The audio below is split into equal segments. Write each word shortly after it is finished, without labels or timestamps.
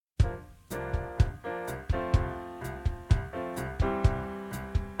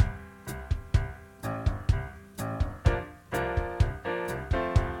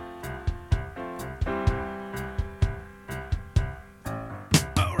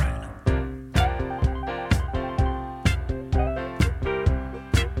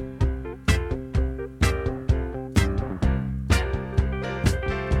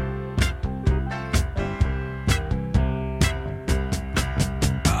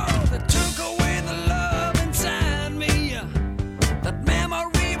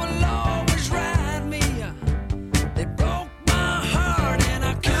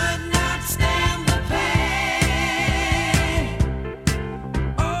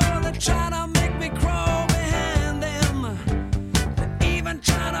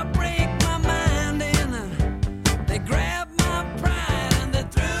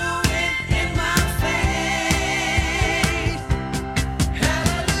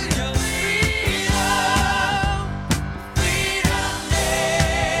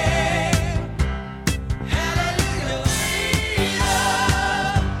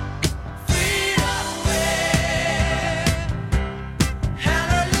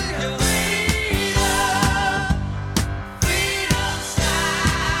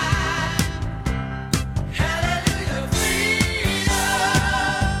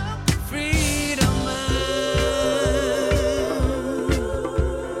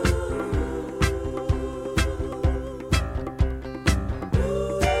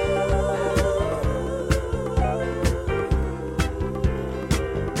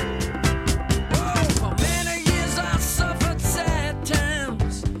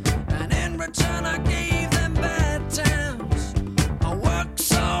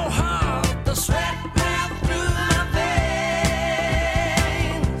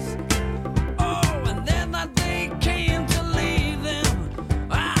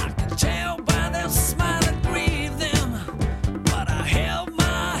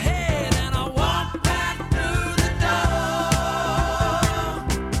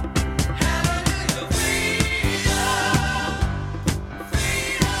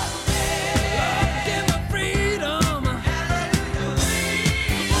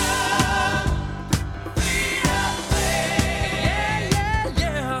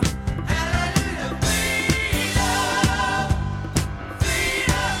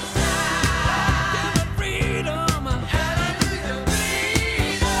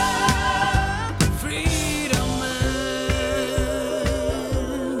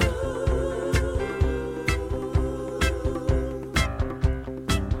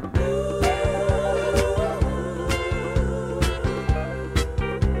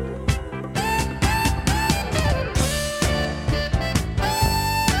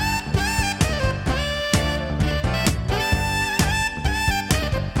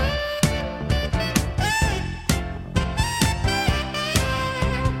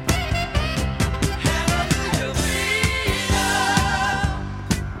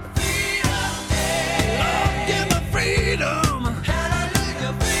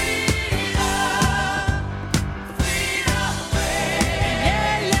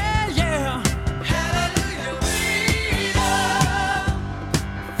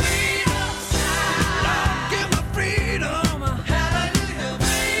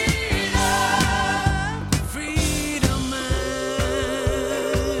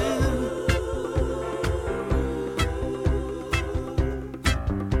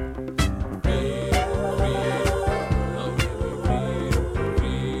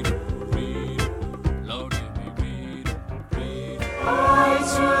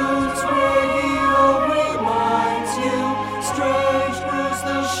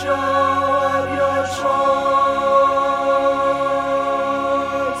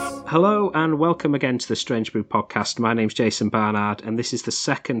Hello and welcome again to the Strange Brew podcast. My name's Jason Barnard and this is the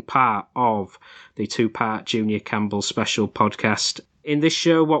second part of the two-part Junior Campbell special podcast. In this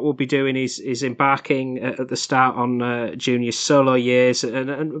show, what we'll be doing is embarking at the start on Junior's solo years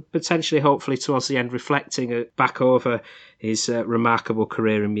and potentially, hopefully, towards the end, reflecting back over his remarkable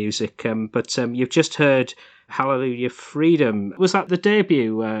career in music. But you've just heard Hallelujah Freedom. Was that the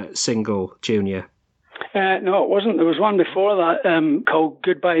debut single, Junior? No, it wasn't. There was one before that called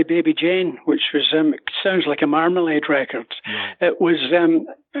Goodbye Baby Jane, which was, it sounds like a Marmalade record. Right. It was,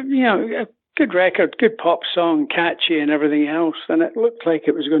 a good record, good pop song, catchy and everything else, and it looked like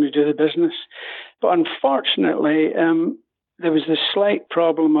it was going to do the business. But unfortunately, there was this slight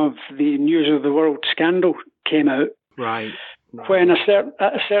problem of the News of the World scandal came out. Right. When a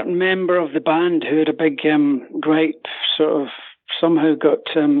certain member of the band who had a big gripe sort of somehow got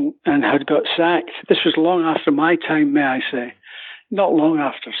and had got sacked. This was long after my time, may I say. Not long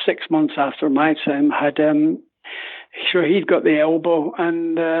after, 6 months after my time, he'd got the elbow,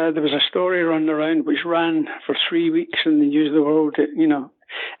 and there was a story running around which ran for 3 weeks in the News of the World,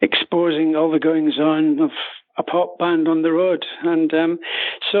 exposing all the goings on of a pop band on the road. And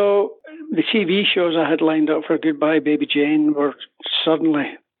so the TV shows I had lined up for Goodbye Baby Jane were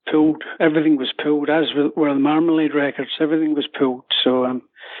suddenly pulled. Everything was pulled, as were the Marmalade records. Everything was pulled. So,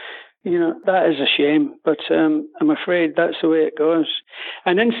 that is a shame. But I'm afraid that's the way it goes.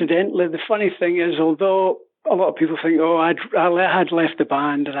 And incidentally, the funny thing is, although a lot of people think, I had left the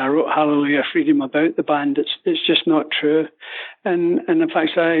band and I wrote Hallelujah Freedom about the band, it's just not true. And in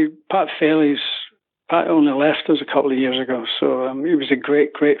fact, Pat only left us a couple of years ago. So he was a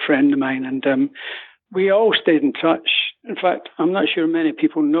great, great friend of mine. And we all stayed in touch. In fact, I'm not sure many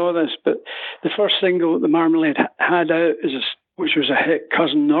people know this, but the first single that the Marmalade had out, which was a hit,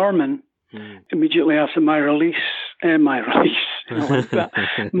 Cousin Norman, immediately after my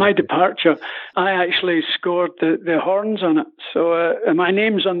departure, I actually scored the horns on it. So my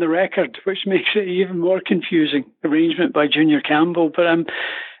name's on the record, which makes it even more confusing. Arrangement by Junior Campbell. But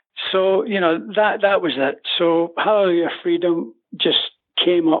so, that was it. So Hallelujah Freedom just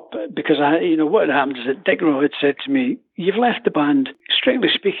came up because what had happened is that Dick Rowe had said to me, "You've left the band. Strictly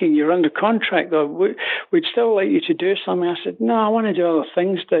speaking, you're under contract, though. We'd still like you to do something." I said, "No, I want to do other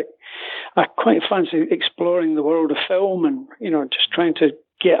things, Dick. I quite fancy exploring the world of film and, just trying to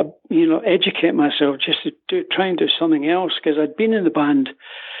educate myself, just to try and do something else." Because I'd been in the band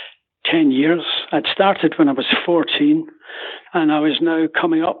 10 years. I'd started when I was 14 and I was now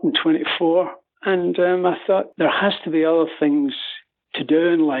coming up in 24. And I thought there has to be other things to do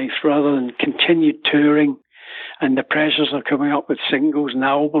in life rather than continued touring and the pressures of coming up with singles and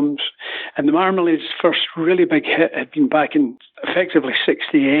albums. And the Marmalade's first really big hit had been back in effectively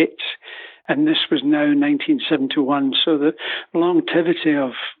 68, and this was now 1971. So the longevity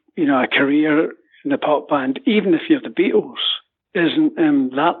of, a career in a pop band, even if you're the Beatles, isn't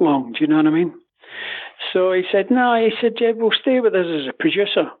that long. Do you know what I mean? So he said, "Jeb, we'll stay with us as a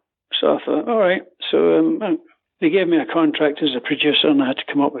producer." So I thought, all right. So they gave me a contract as a producer, and I had to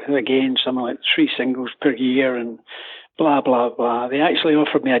come up with, again, something like 3 singles per year and blah, blah, blah. They actually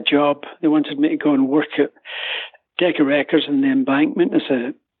offered me a job. They wanted me to go and work at Decca Records in the Embankment as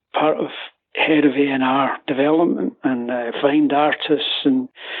a part of head of A&R development and find artists and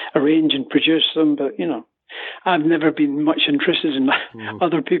arrange and produce them. But, I've never been much interested in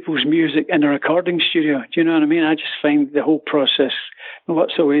other people's music in a recording studio. Do you know what I mean? I just find the whole process in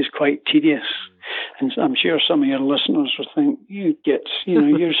lots of ways quite tedious. And I'm sure some of your listeners will think,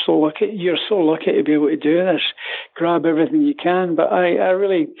 you're so lucky to be able to do this, grab everything you can. But I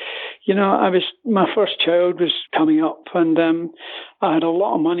really, my first child was coming up, and I had a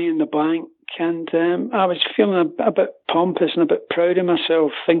lot of money in the bank, and I was feeling a bit pompous and a bit proud of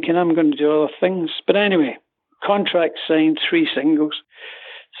myself, thinking I'm going to do other things. But anyway, contract signed, 3 singles.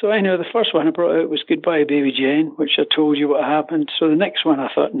 So anyway, the first one I brought out was Goodbye Baby Jane, which I told you what happened. So the next one I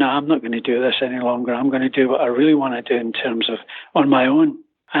thought, I'm not going to do this any longer. I'm going to do what I really want to do in terms of on my own.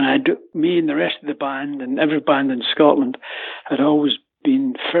 And me and the rest of the band and every band in Scotland had always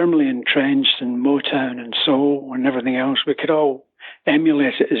been firmly entrenched in Motown and soul and everything else. We could all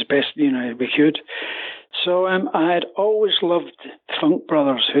emulate it as best, we could. So I had always loved Funk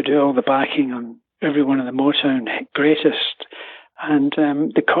Brothers, who do all the backing on every one of the Motown greatest. And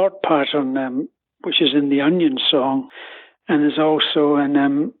the chord pattern, which is in the Onion song, and is also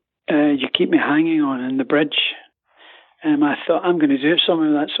in You Keep Me Hanging On in the bridge. I thought, I'm going to do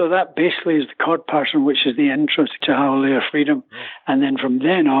something like that. So that basically is the chord pattern, which is the intro to Hallelujah Freedom. And then from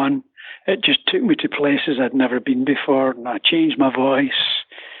then on, it just took me to places I'd never been before. And I changed my voice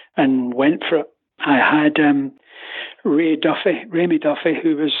and went for it. I had Ramey Duffy,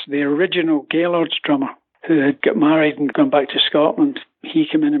 who was the original Gaylord's drummer, who had got married and gone back to Scotland. He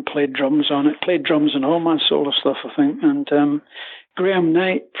came in and played drums on it, played drums on all my solo stuff, I think. And Graham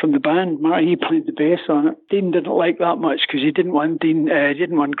Knight from the band, he played the bass on it. Dean didn't like that much because he didn't want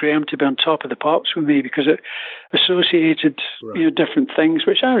Graham to be on top of the pops with me because it associated different things,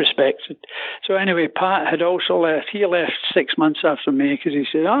 which I respected. So anyway, Pat had also left. He left 6 months after me because he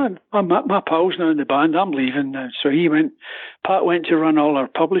said, my pal's now in the band, I'm leaving now. So Pat went to run all our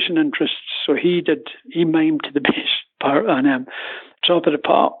publishing interests. So he mimed the bass part on Top of the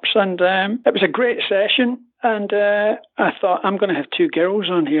Pops. And it was a great session. And I thought, I'm going to have two girls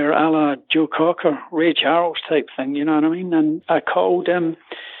on here, a la Joe Cocker, Ray Charles type thing, you know what I mean? And I called Decca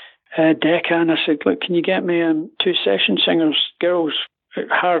and I said, look, can you get me two session singers, girls,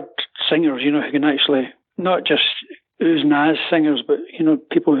 hard singers, who can actually, not just ooze and ahs singers, but,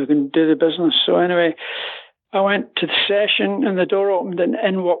 people who can do the business. So anyway, I went to the session and the door opened and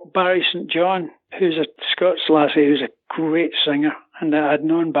in walked Barry St. John, who's a Scots lassie, who's a great singer. And I had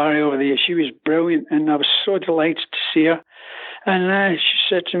known Barry over the years. She was brilliant, and I was so delighted to see her. And she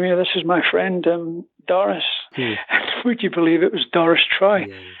said to me, this is my friend, Doris. And would you believe it was Doris Troy,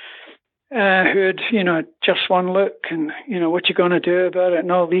 who had, just one look and, what you going to do about it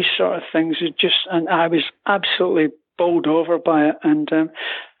and all these sort of things. And I was absolutely bowled over by it. And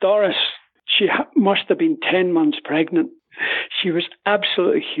Doris, she must have been 10 months pregnant. She was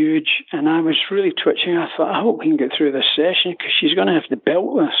absolutely huge, and I was really twitching. I thought, I hope we can get through this session because she's going to have to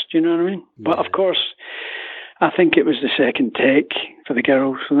belt this, do you know what I mean? Yeah. But of course, I think it was the second take for the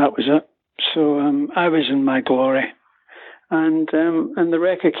girls, and that was it. So I was in my glory, and the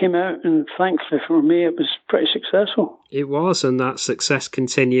record came out, and thankfully for me, it was pretty successful. It was, and that success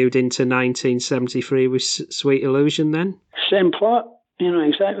continued into 1973 with Sweet Illusion then? Same plot,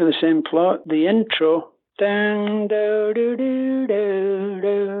 exactly the same plot. The intro... Dang, do, do, do, do,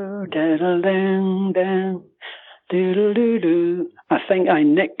 do, da, dang, dang, do, do, do, do. I think I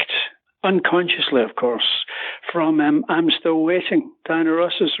nicked, unconsciously, of course, from I'm Still Waiting, Diana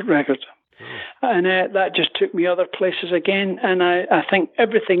Ross's record. And that just took me other places again. And I think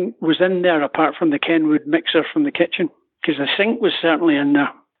everything was in there apart from the Kenwood mixer from the kitchen, because the sync was certainly in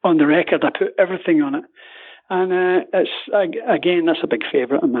there on the record. I put everything on it. And that's a big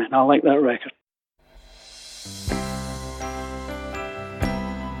favourite of mine. I like that record.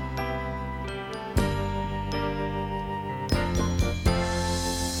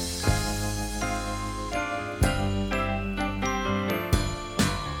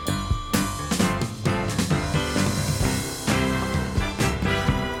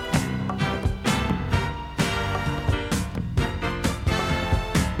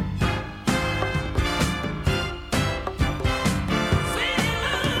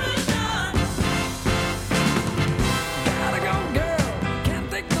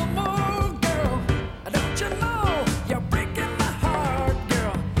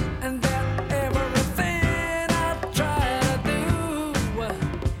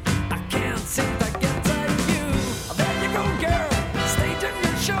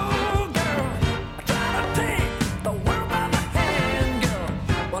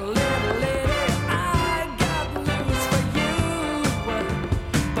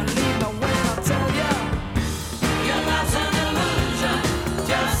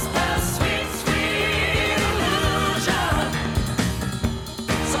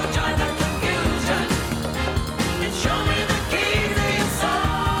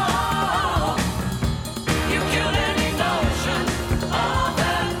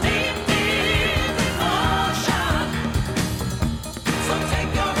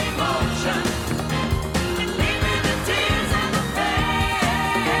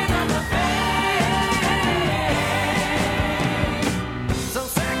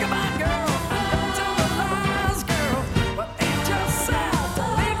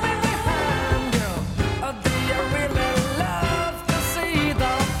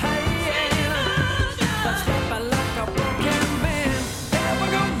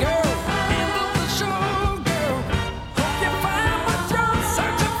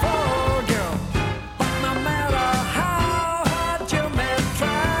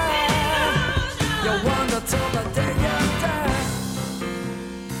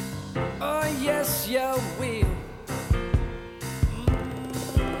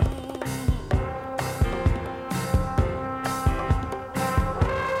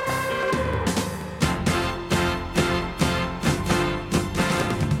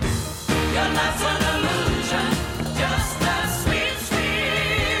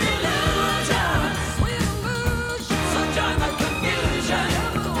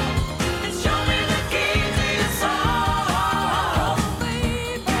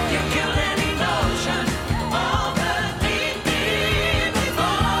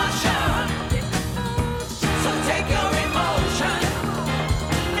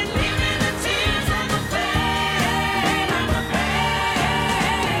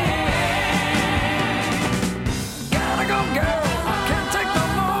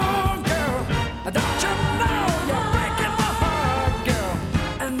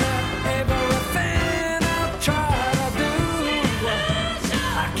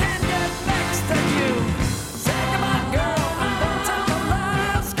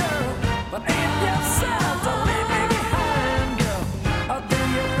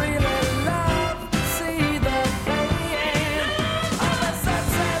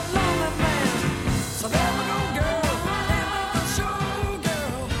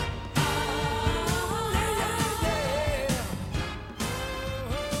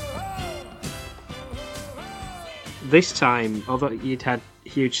 this time, although you'd had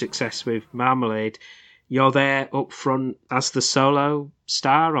huge success with Marmalade, you're there up front as the solo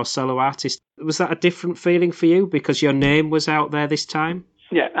star or solo artist. Was that a different feeling for you because your name was out there this time?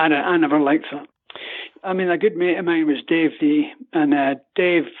 Yeah, I never liked that. I mean, a good mate of mine was Dave D, and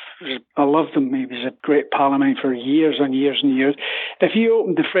Dave, I loved him. He was a great pal of mine for years and years and years. If you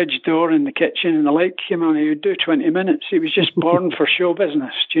opened the fridge door in the kitchen and the light came on, he would do 20 minutes. He was just born for show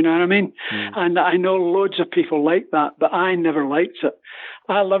business. Do you know what I mean? Mm. And I know loads of people like that, but I never liked it.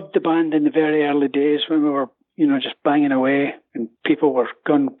 I loved the band in the very early days when we were, just banging away and people were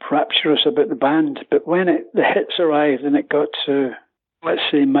gone rapturous about the band. But when the hits arrived and it got to, let's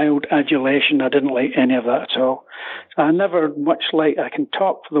say, mild adulation, I didn't like any of that at all. I never much like, I can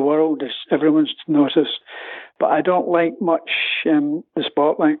talk for the world, as everyone's noticed, but I don't like much the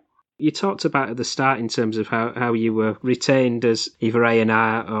spotlight. You talked about at the start in terms of how you were retained as either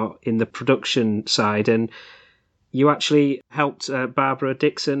A&R or in the production side, and you actually helped Barbara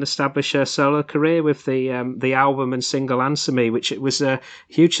Dickson establish her solo career with the album and single Answer Me, which it was a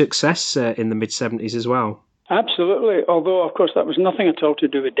huge success in the mid-70s as well. Absolutely, although, of course, that was nothing at all to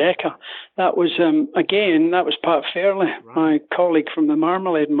do with Decca. That was, that was Pat Fairley, right, my colleague from the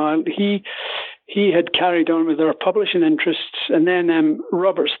Marmalade Mile. He had carried on with our publishing interests, and then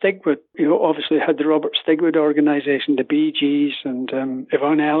Robert Stigwood, obviously had the Robert Stigwood organisation, the Bee Gees and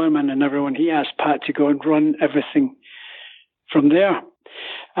Yvonne Ellerman and everyone. He asked Pat to go and run everything from there.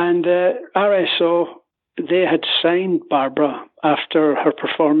 And RSO, they had signed Barbara after her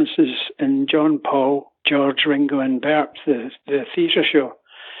performances in John Paul, George, Ringo and Bert, the theatre show,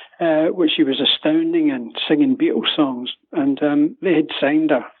 which she was astounding and singing Beatles songs. And they had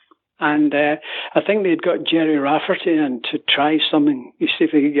signed her. And I think they'd got Jerry Rafferty in to try something, you see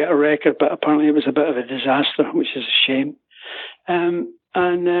if they could get a record, but apparently it was a bit of a disaster, which is a shame. I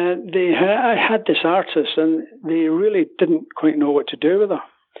had this artist, and they really didn't quite know what to do with her.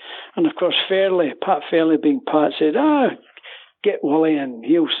 And of course, Pat Fairley being Pat, said, get Wally and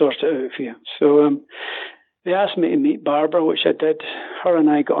he'll sort it out for you. So they asked me to meet Barbara, which I did. Her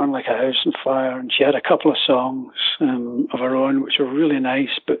and I got on like a house on fire, and she had a couple of songs of her own, which were really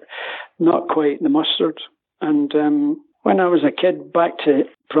nice, but not quite the mustard. And when I was a kid,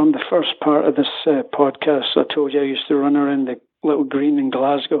 from the first part of this podcast, I told you I used to run around the little green in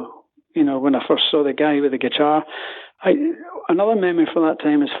Glasgow, when I first saw the guy with the guitar. Another memory from that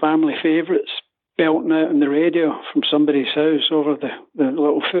time is Family Favourites, belting out on the radio from somebody's house over the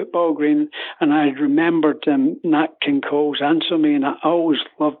little football green, and I remembered Nat King Cole's Answer Me, and I always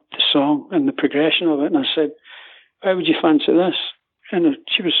loved the song and the progression of it, and I said, how would you fancy this? And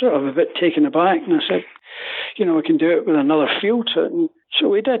she was sort of a bit taken aback, and I said, we can do it with another feel to it, and so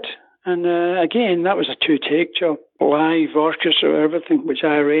we did. And again, that was a 2-take job, live orchestra, everything, which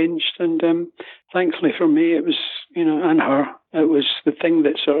I arranged, and thankfully for me, it was, and her, it was the thing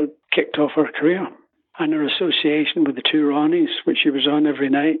that sort of kicked off her career. And her association with the two Ronnies, which she was on every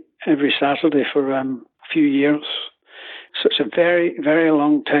night, every Saturday for a few years. So it's a very, very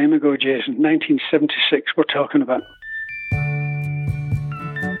long time ago, Jason. 1976 we're talking about.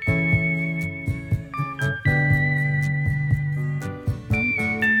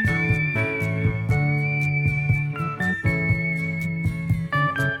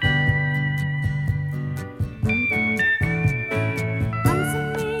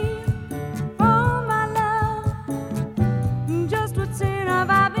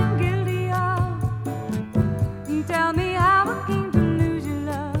 Tell me how I came to lose your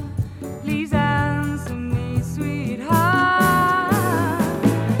love. Please answer me, sweet.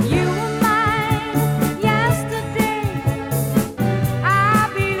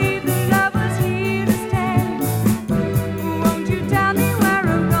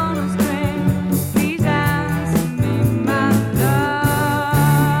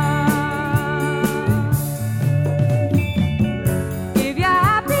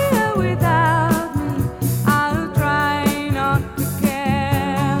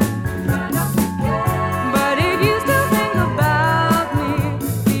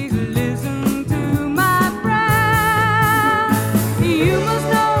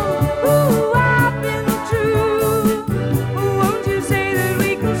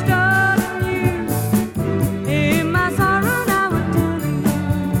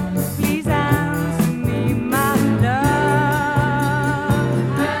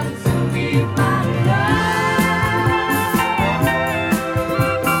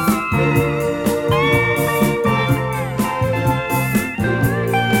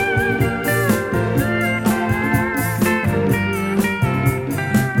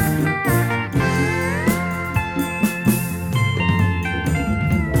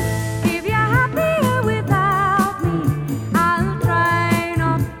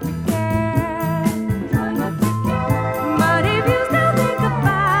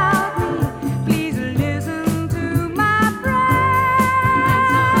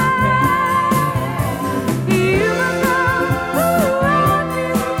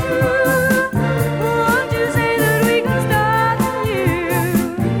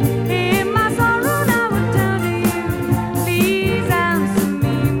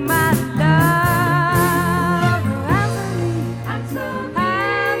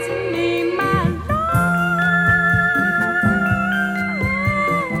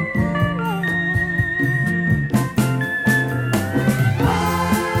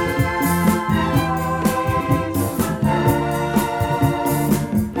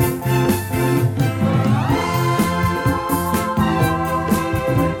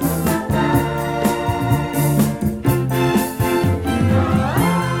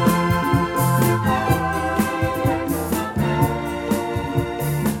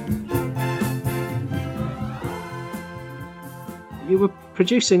 You were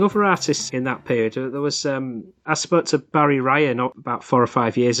producing other artists in that period. There was I spoke to Barry Ryan about 4 or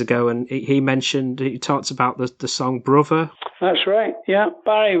 5 years ago, and he talked about the song Brother. That's right. Yeah,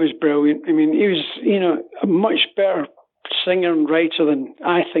 Barry was brilliant. I mean, he was a much better singer and writer than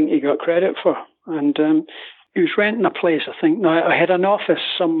I think he got credit for. And he was renting a place, I think. Now, I had an office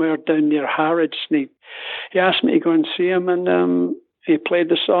somewhere down near Harrods, and he asked me to go and see him, and he played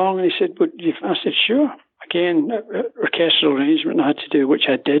the song, and he said, I said, sure. Again, orchestral arrangement I had to do, which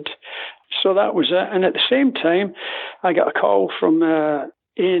I did. So that was it. And at the same time, I got a call from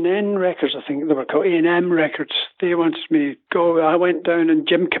A&N Records, I think they were called, A&M Records. They wanted me to go. I went down, and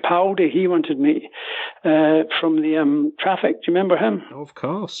Jim Capaldi, he wanted me from the Traffic. Do you remember him? Oh, of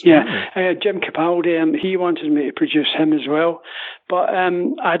course. Yeah. Jim Capaldi, he wanted me to produce him as well. But I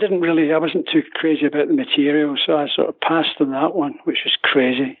wasn't too crazy about the material, so I sort of passed on that one, which was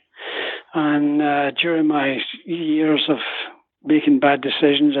crazy. And during my years of making bad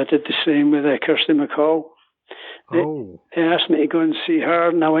decisions, I did the same with Kirsty MacColl. Oh. They asked me to go and see her,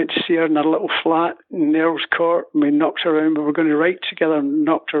 and I went to see her in a little flat in Earls Court. And we knocked around. We were going to write together and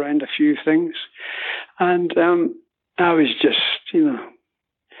knocked around a few things. And I was just,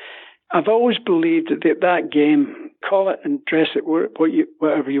 I've always believed that game, call it and dress it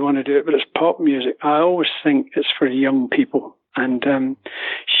whatever you want to do it, but it's pop music. I always think it's for young people. And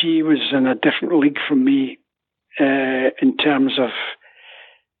she was in a different league from me in terms of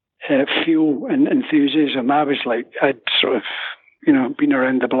fuel and enthusiasm. I was like, I'd sort of, been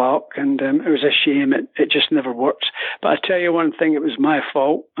around the block, and it was a shame. It just never worked. But I tell you one thing, it was my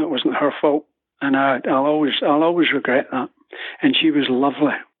fault. It wasn't her fault. And I'll always regret that. And she was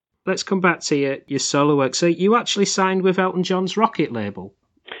lovely. Let's come back to your solo work. So you actually signed with Elton John's Rocket label?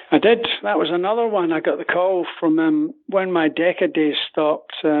 I did. That was another one. I got the call from when my Decca days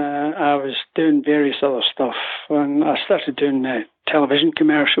stopped. I was doing various other stuff, and I started doing television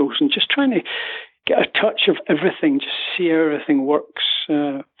commercials and just trying to get a touch of everything, just see how everything works.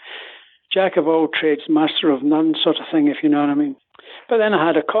 Jack of all trades, master of none sort of thing, if you know what I mean. But then I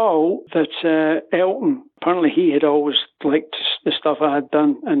had a call that Elton, apparently he had always liked the stuff I had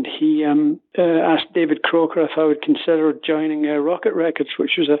done, and he asked David Croker if I would consider joining Rocket Records,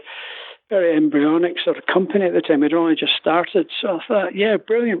 which was a very embryonic sort of company at the time. It only just started, so I thought, yeah,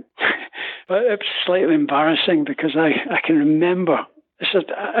 brilliant. But it was slightly embarrassing because I can remember,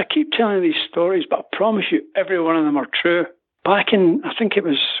 I keep telling these stories, but I promise you every one of them are true. Back in, I think it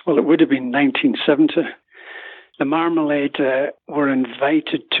would have been 1970, the Marmalade were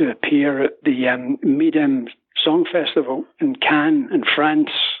invited to appear at the Midem Song Festival in Cannes in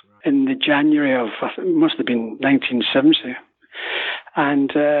France in the January of, it must have been 1970. And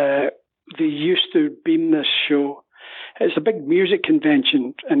they used to beam this show. It's a big music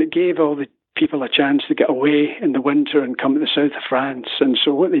convention, and it gave all the people a chance to get away in the winter and come to the south of France. And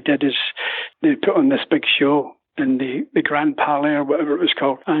so what they did is they put on this big show in the Grand Palais or whatever it was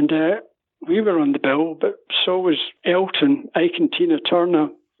called. And we were on the bill, but so was Elton, Ike and Tina Turner,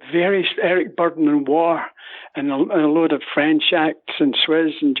 various Eric Burdon and War, and a load of French acts and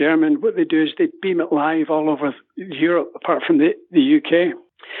Swiss and German. What they do is they beam it live all over Europe, apart from the UK.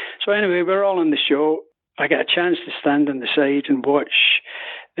 So anyway, we're all on the show. I got a chance to stand on the side and watch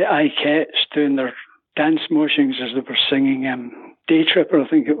the Ikettes doing their dance motions as they were singing Day Tripper, I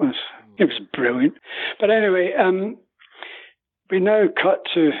think it was. It was brilliant. But anyway, we now cut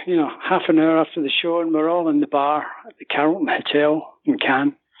to, half an hour after the show, and we're all in the bar at the Carlton Hotel in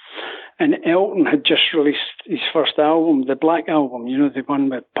Cannes. And Elton had just released his first album, the Black Album, the one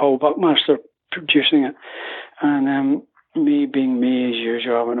with Paul Buckmaster producing it. And me being me as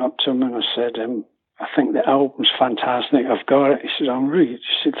usual, I went up to him and I said, I think the album's fantastic. I've got it. He said, he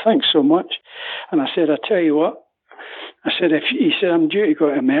said, thanks so much. And I said, I tell you what. I said, he said, I'm due to go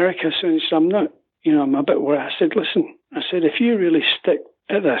to America soon. He said, I'm not, I'm a bit worried. I said, listen, if you really stick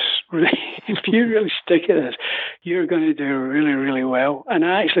at this, you're going to do really, really well. And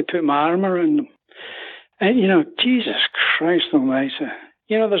I actually put my arm around them. And, Jesus Christ almighty.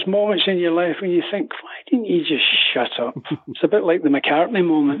 There's moments in your life when you think, why didn't you just shut up? It's a bit like the McCartney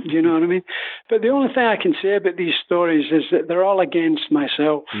moment, do you know what I mean? But the only thing I can say about these stories is that they're all against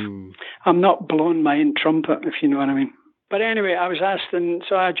myself. I'm not blowing my own trumpet, if you know what I mean. But anyway, I was asked, and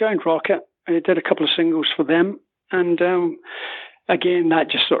so I joined Rocket. I did a couple of singles for them. And again, that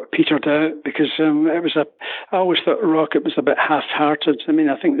just sort of petered out because I always thought Rocket was a bit half-hearted. I mean,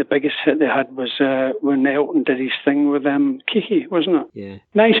 I think the biggest hit they had was when Elton did his thing with Kiki, wasn't it? Yeah.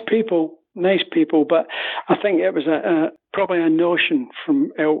 Nice people, but I think it was probably a notion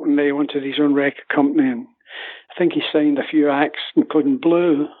from Elton that he wanted his own record company. And I think he signed a few acts, including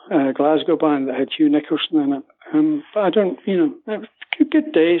Blue, a Glasgow band that had Hugh Nicholson in it. But I don't,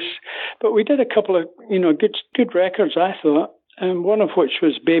 good days. But we did a couple of, good records, I thought. One of which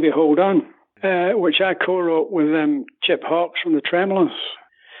was Baby Hold On, which I co-wrote with Chip Hawkes from the Tremolos.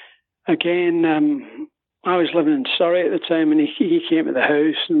 Again, I was living in Surrey at the time, and he came to the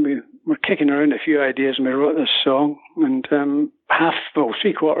house, and we were kicking around a few ideas, and we wrote this song, and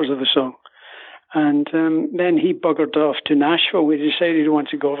 3/4 of the song. And then he buggered off to Nashville. We decided he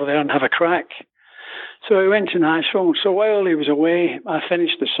wanted to go over there and have a crack. So I went to Nashville. So while he was away, I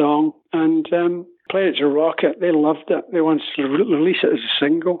finished the song and played it to Rocket. They loved it. They wanted to release it as a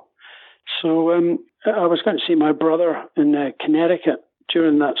single. So I was going to see my brother in Connecticut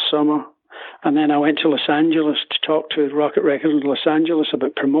during that summer. And then I went to Los Angeles to talk to Rocket Records in Los Angeles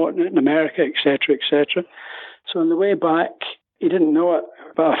about promoting it in America, etc., etc. So on the way back, he didn't know it,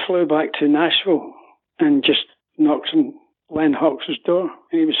 but I flew back to Nashville and just knocked on Len Hawkes' door.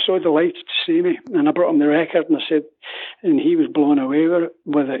 And he was so delighted to see me. And I brought him the record, and I said, and he was blown away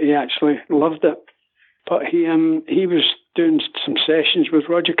with it. He actually loved it. But he was doing some sessions with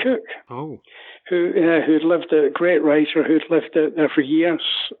Roger Cook. Oh. Who'd lived, a great writer who'd lived out there for years,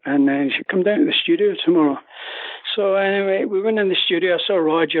 and he should come down to the studio tomorrow. So anyway, we went in the studio. I saw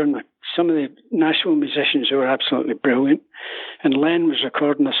Roger and some of the Nashville musicians who were absolutely brilliant, and Len was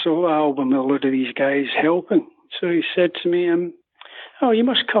recording a solo album with a load of these guys helping. So he said to me, "Oh, you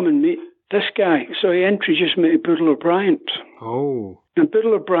must come and meet this guy." So he introduced me to Boodle O'Brien. Oh. And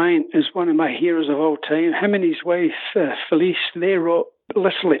Boodle O'Brien is one of my heroes of all time. Him and his wife, Felice, they wrote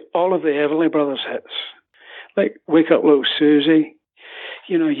literally all of the Everly Brothers hits, like Wake Up Little Susie,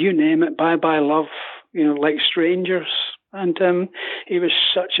 you name it, Bye Bye Love, Like Strangers. And he was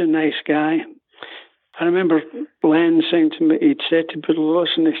such a nice guy. I remember Len saying to me, he'd said to Boodle,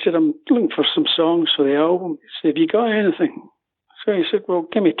 listen, he said, I'm looking for some songs for the album. He said, have you got anything? So he said, well,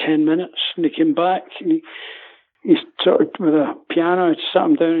 give me 10 minutes. And he came back, and he started with a piano, he sat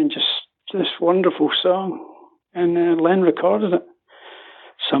him down and just this wonderful song. And Len recorded it.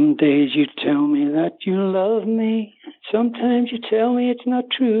 Some days you tell me that you love me. Sometimes you tell me it's not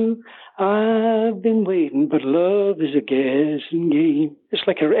true. I've been waiting, but love is a guessing game. It's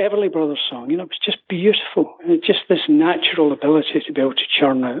like an Everly Brothers song, it's just beautiful. And it's just this natural ability to be able to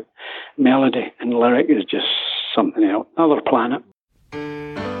churn out melody and lyric is just something else, another planet.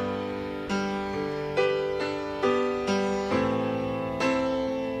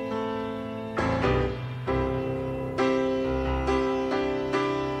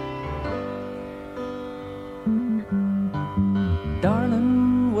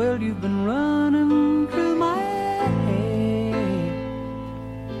 Darling, well, you've been running through my head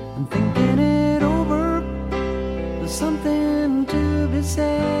and thinking it over. There's something to be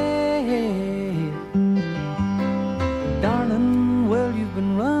said. Darling, well, you've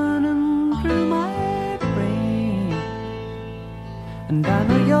been running through my brain, and I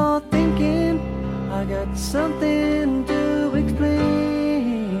know you're thinking I got something to explain.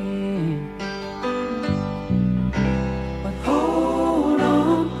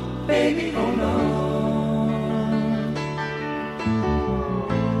 Baby, hold on.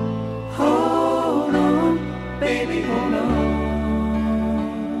 Hold on, baby, hold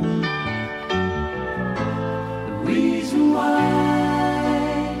on. The reason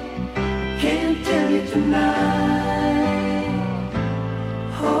why I can't tell you tonight.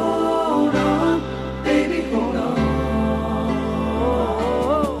 Hold on, baby, hold on.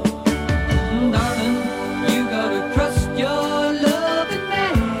 Darling, you gotta trust your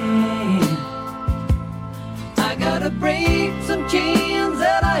break some chains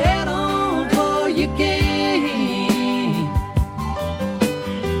that I had on for you came.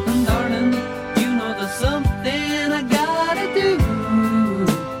 And darling, you know there's something I gotta do.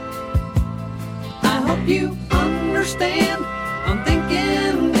 I hope you understand, I'm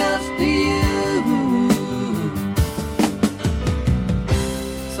thinking just of you.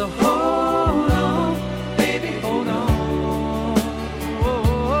 So hold on, baby, hold on. Hold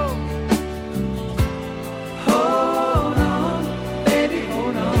on, baby,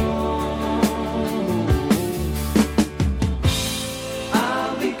 hold on.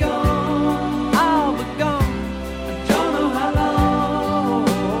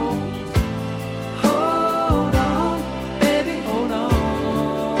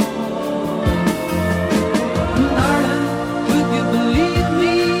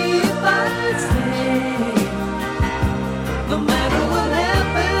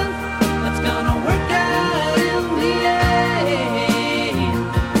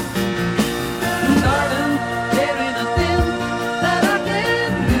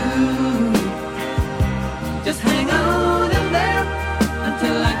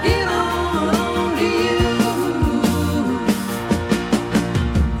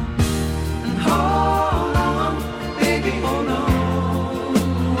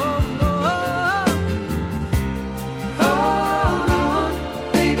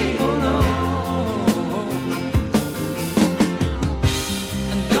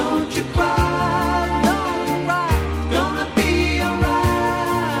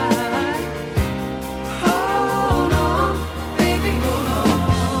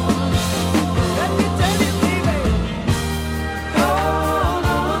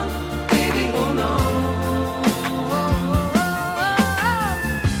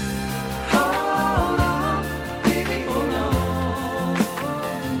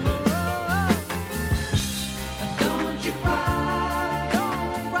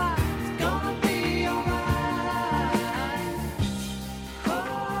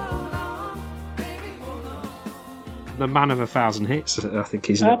 the man of 1,000 hits, I think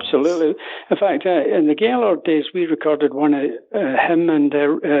he's absolutely. In fact, in the Gaylord days, we recorded one of him and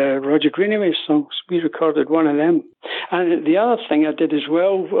Roger Greenaway's songs. We recorded one of them. And the other thing I did as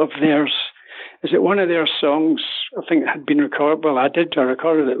well of theirs is that one of their songs, I think, had been recorded. Well, I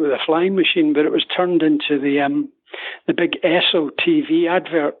recorded it with a flying machine, but it was turned into the big Esso TV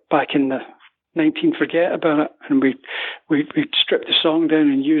advert back in the 19 Forget About It, and we stripped the song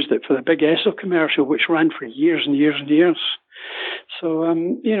down and used it for the big Esso commercial, which ran for years and years and years. So,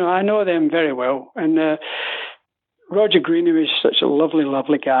 I know them very well, and Roger Greenaway is such a lovely,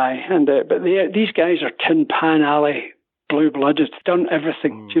 lovely guy, and but these guys are Tin Pan Alley blue-blooded, done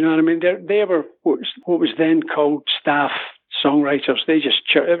everything. Do you know what I mean? They were what was then called staff songwriters.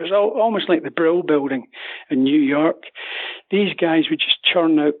 It was almost like the Brill Building in New York. These guys would just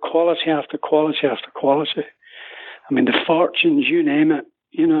churn out quality after quality after quality. I mean, the Fortunes, you name it.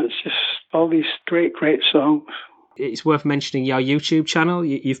 It's just all these great, great songs. It's worth mentioning your YouTube channel.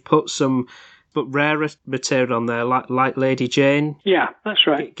 You've put some but rarer material on there, like Lady Jane. Yeah, that's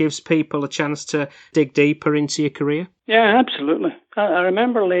right. It gives people a chance to dig deeper into your career. Yeah, absolutely. I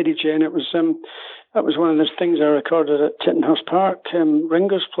remember Lady Jane. It was that was one of those things I recorded at Tittenhurst Park,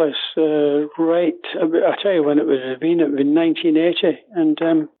 Ringo's place. Right, I tell you when it would have been. It would have been 1980,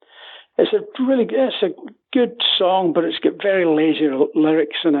 and it's a good song, but it's got very lazy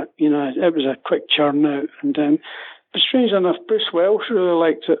lyrics in it. It was a quick churn out, and but strange enough, Bruce Welch really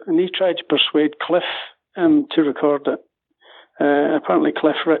liked it, and he tried to persuade Cliff to record it. Apparently,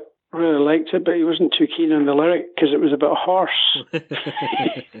 Cliff really liked it, but he wasn't too keen on the lyric because it was about a horse.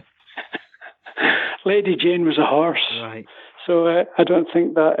 Lady Jane was a horse, right? So I don't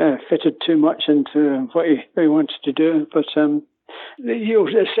think that fitted too much into what he wanted to do. But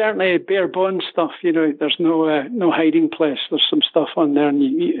it's certainly bare bones stuff. There's no hiding place. There's some stuff on there in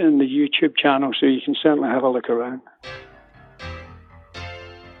the YouTube channel, so you can certainly have a look around.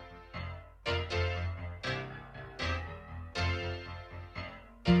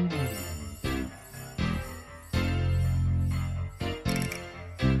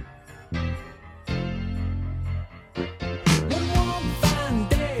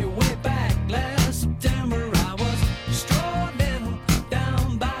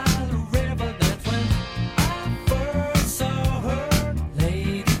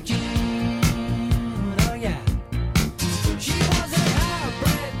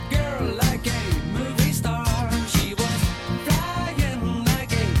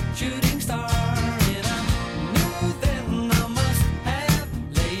 Shoot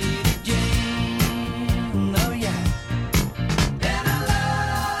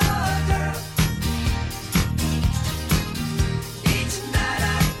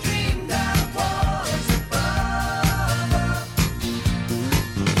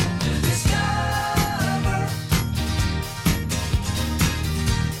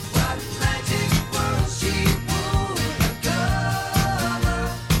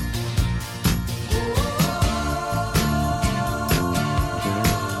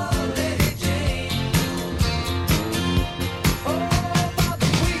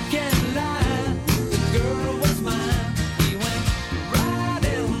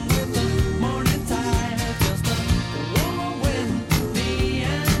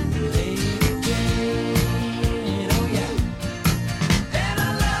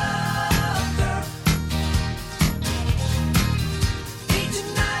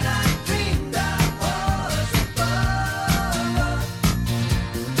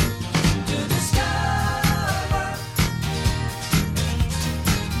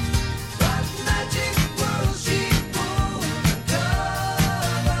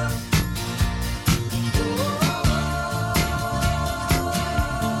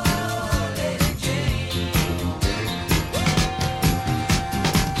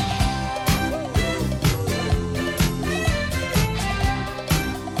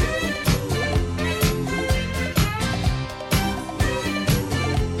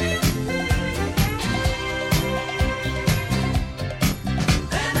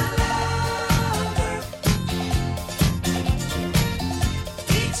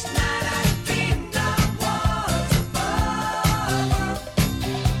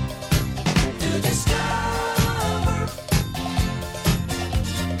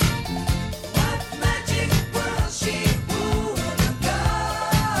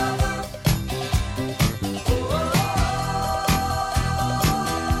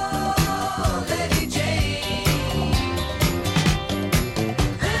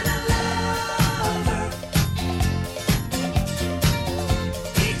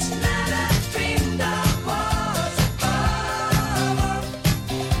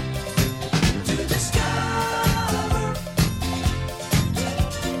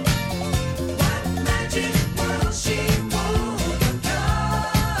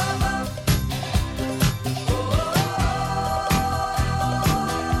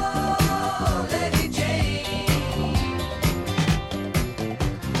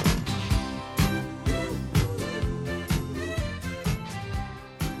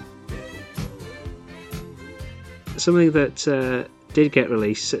something that did get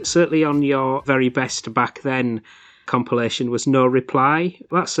released, certainly on your very best back then compilation, was No Reply.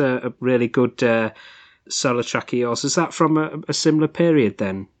 That's a really good solo track of yours. Is that from a similar period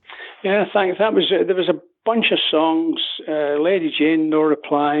then? Yeah, thanks. There was a bunch of songs. Lady Jane, No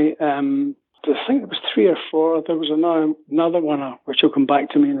Reply. I think it was 3 or 4. There was another one, which will come back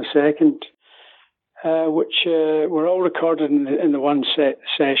to me in a second, which were all recorded in the one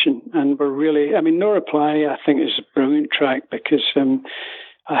session, and were really. I mean, No Reply, I think, is a brilliant track because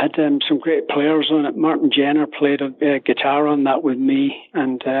I had some great players on it. Martin Jenner played guitar on that with me,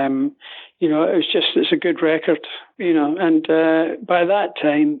 and it's a good record, And by that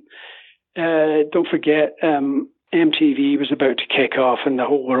time, don't forget, MTV was about to kick off, and the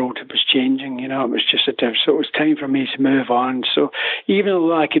whole world was changing. It was just so it was time for me to move on. So even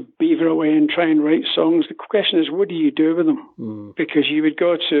though I could beaver away and try and write songs, the question is, what do you do with them? Because you would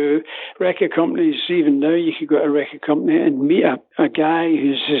go to record companies. Even now, you could go to a record company and meet a guy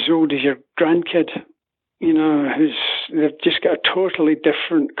who's as old as your grandkid. They've just got a totally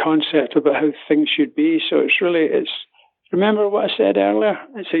different concept about how things should be. So remember what I said earlier?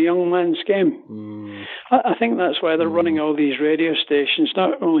 It's a young man's game. I think that's why they're running all these radio stations,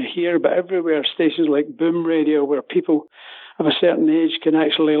 not only here, but everywhere. Stations like Boom Radio, where people of a certain age can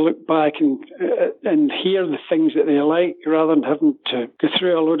actually look back and hear the things that they like, rather than having to go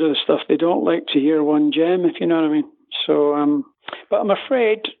through a load of the stuff they don't like to hear one gem, if you know what I mean. So, but I'm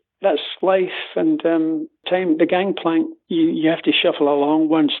afraid that's life, and time. The gangplank, you have to shuffle along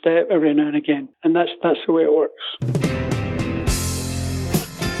one step every now and again, and that's the way it works.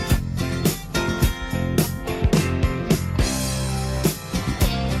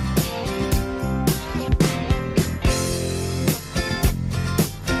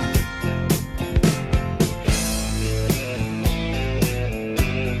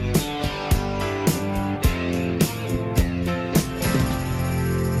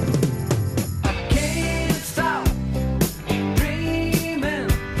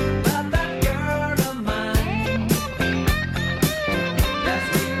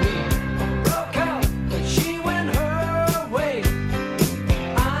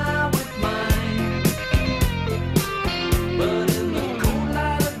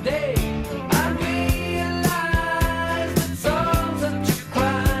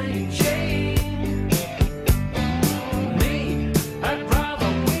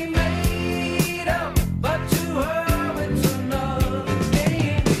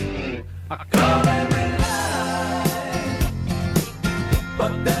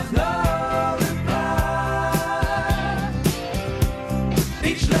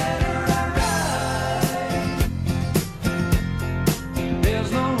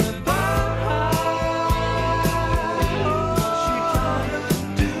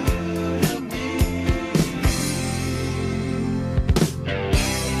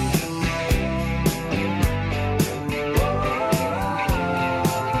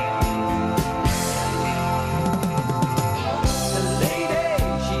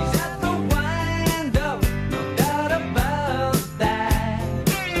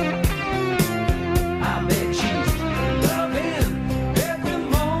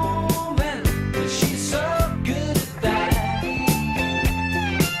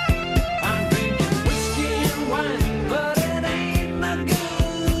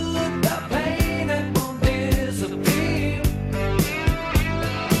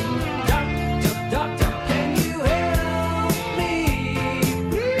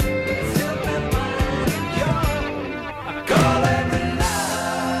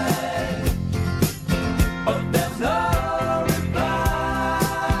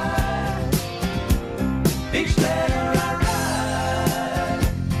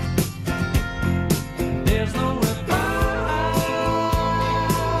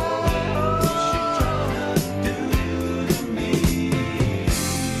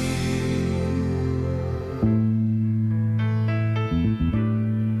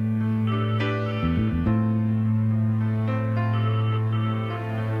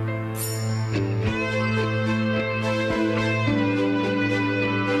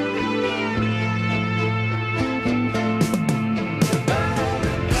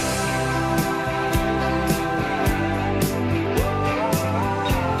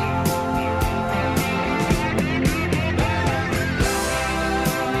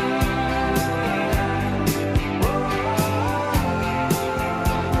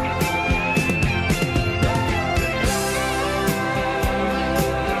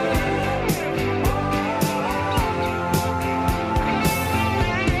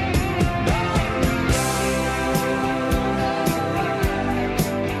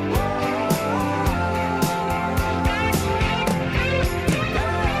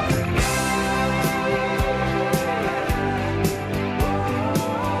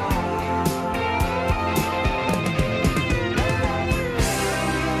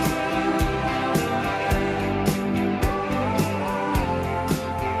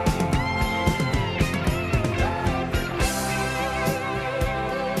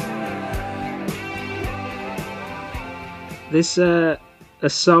 There's a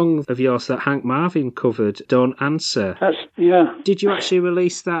song of yours that Hank Marvin covered, Don't Answer. Yeah. Did you actually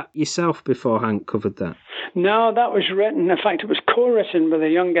release that yourself before Hank covered that? No, that was written, in fact, it was co-written with a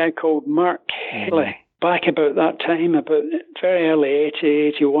young guy called Mark Haley, back about that time, about very early 80,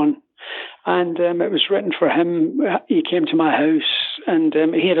 81. And it was written for him. He came to my house, and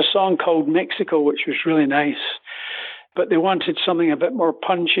he had a song called Mexico, which was really nice. But they wanted something a bit more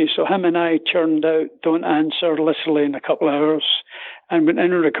punchy, so him and I turned out Don't Answer literally in a couple of hours and went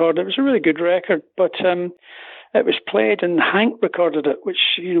in and recorded. It was a really good record, but it was played and Hank recorded it,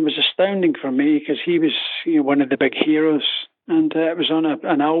 which was astounding for me because he was one of the big heroes, and it was on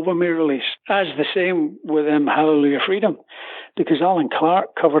an album he released. As the same with Hallelujah Freedom, because Alan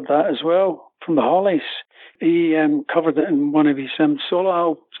Clark covered that as well from the Hollies. He covered it in one of his solo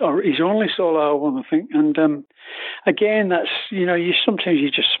albums, or his only solo album, I think. And again, that's, sometimes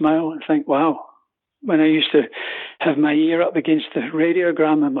you just smile and think, wow. When I used to have my ear up against the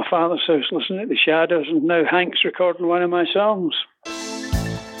radiogram in my father's house listening to the Shadows, and now Hank's recording one of my songs.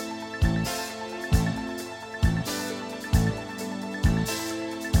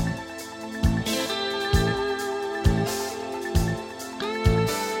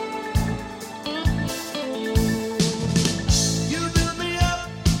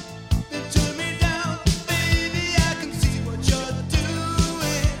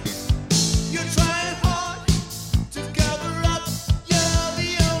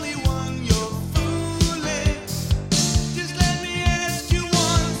 Just let me answer.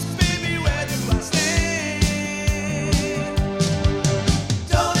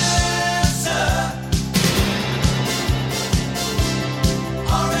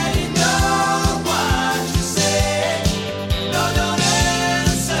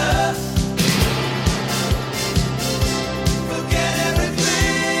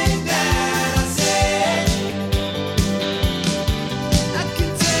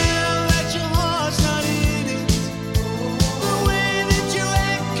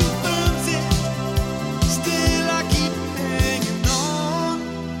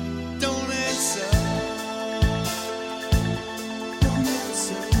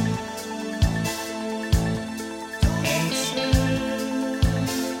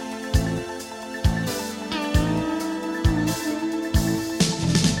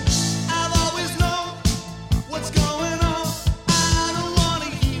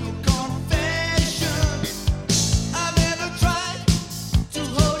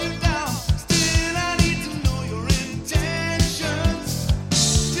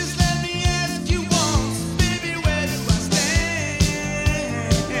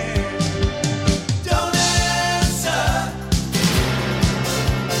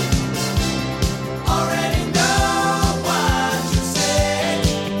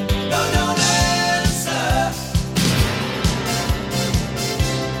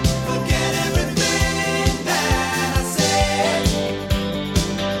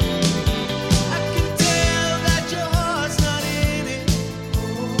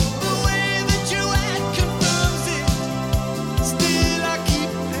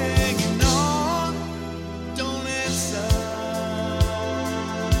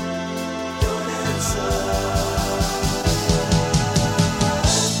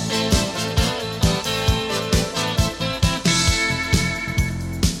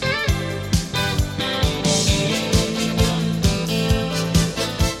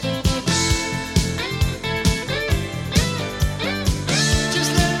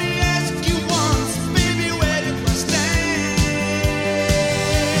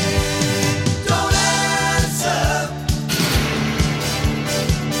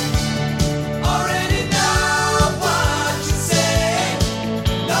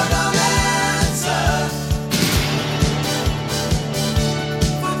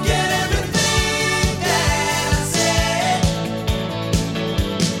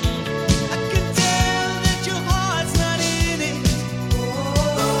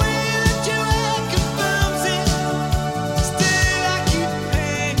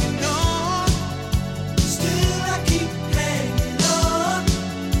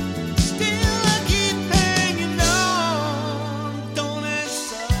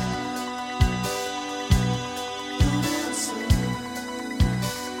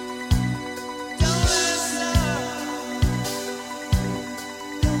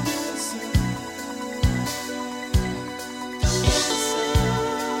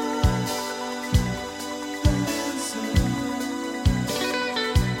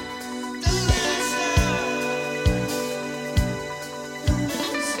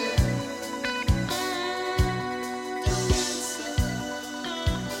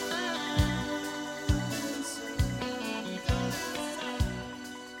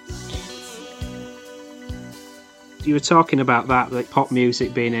 You were talking about that, like pop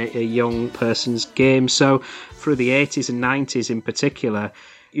music being a young person's game. So through the 80s and 90s in particular,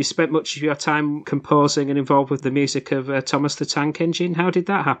 you spent much of your time composing and involved with the music of Thomas the Tank Engine. How did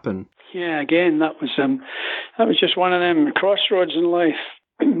that happen? Yeah, again, that was just one of them crossroads in life.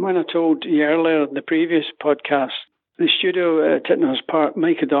 When I told you earlier in the previous podcast, the studio at Tittenhurst Park,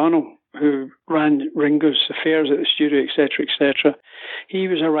 Mike O'Donnell, who ran Ringo's affairs at the studio, etc., he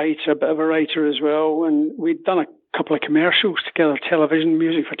was a writer, a bit of a writer as well, and we'd done a couple of commercials together, television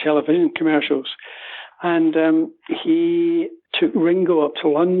music for television commercials, and he took Ringo up to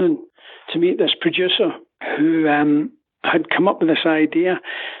London to meet this producer who had come up with this idea.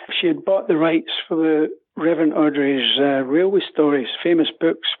 She had bought the rights for the Reverend Audrey's Railway Stories, famous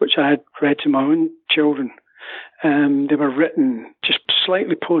books, which I had read to my own children. They were written just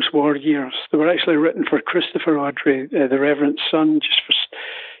slightly post-war years. They were actually written for Christopher Audrey, the Reverend's son, just for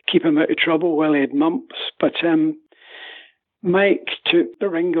keep him out of trouble while he had mumps. But Mike took the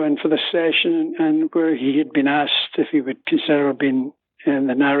Ringo in for the session, and where he had been asked if he would consider being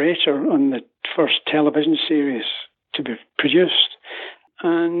the narrator on the first television series to be produced.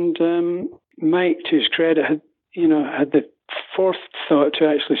 And Mike, to his credit, had the forethought to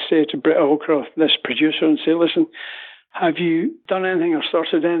actually say to Britta Allcroft, this producer, and say, listen, have you done anything or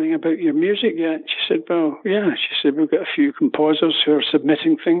started anything about your music yet? She said, well, yeah. She said, we've got a few composers who are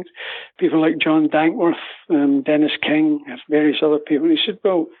submitting things, people like John Dankworth, Dennis King, various other people. And he said,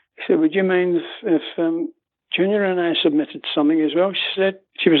 would you mind if Junior and I submitted something as well? She said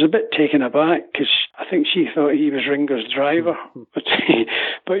she was a bit taken aback because I think she thought he was Ringo's driver. But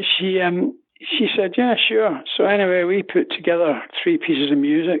she said, yeah, sure. So anyway, we put together 3 pieces of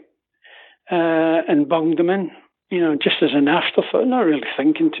music and bunged them in, just as an afterthought, not really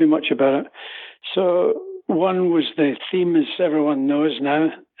thinking too much about it. So one was the theme, as everyone knows now.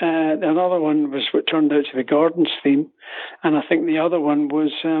 Another one was what turned out to be Gordon's theme. And I think the other one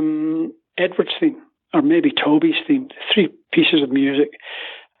was Edward's theme, or maybe Toby's theme, 3 pieces of music.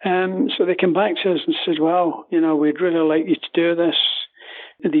 So they came back to us and said, well, we'd really like you to do this.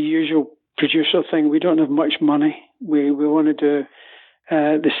 The usual producer thing, we don't have much money. We want to do,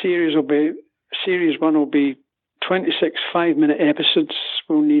 series 1 will be 26 5-minute episodes.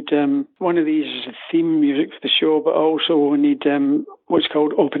 We'll need one of these is the theme music for the show, but also we'll need what's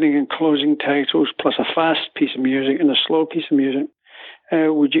called opening and closing titles, plus a fast piece of music and a slow piece of music.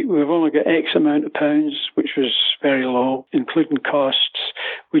 We've only got X amount of pounds, which was very low, including costs.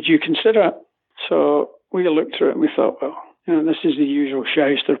 Would you consider it? So we looked through it and we thought, well, this is the usual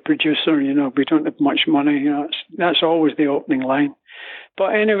shyster producer, we don't have much money, that's always the opening line.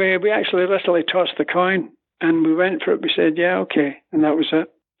 But anyway, we actually literally tossed the coin and we went for it. We said, yeah, okay. And that was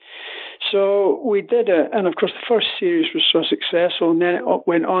it. So we did it. And of course, the first series was so successful. And then it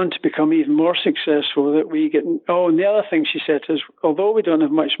went on to become even more successful that we get, and the other thing she said is, although we don't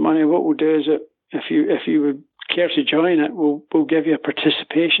have much money, what we'll do is that if you would care to join it, we'll give you a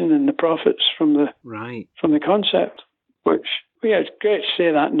participation in the profits from the concept. Which, it's great to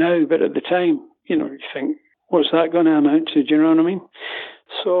say that now, but at the time, you think, what's that going to amount to? Do you know what I mean?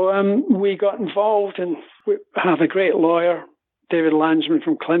 So we got involved, and we have a great lawyer, David Landsman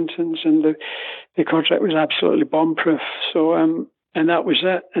from Clinton's, and the contract was absolutely bomb-proof. So, and that was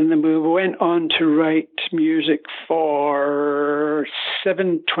it. And then we went on to write music for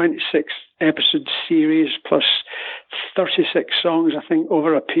 7 26-episode series, plus 36 songs, I think,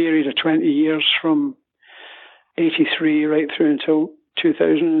 over a period of 20 years from 83 right through until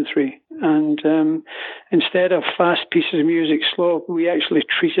 2003. And instead of fast pieces of music, slow, we actually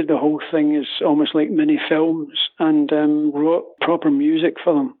treated the whole thing as almost like mini films and wrote proper music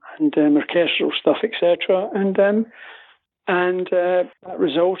for them and orchestral stuff, etc. And that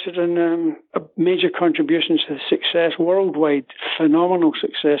resulted in major contributions to the success, worldwide phenomenal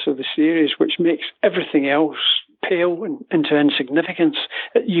success of the series, which makes everything else pale into insignificance.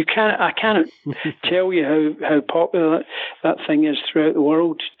 I cannot tell you how popular that thing is throughout the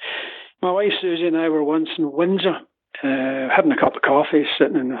world. My wife Susie and I were once in Windsor, having a cup of coffee,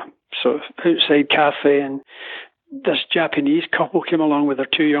 sitting in a sort of outside cafe, and this Japanese couple came along with their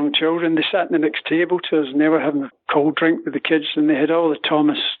 2 young children. They sat in the next table to us, and they were having a cold drink with the kids, and they had all the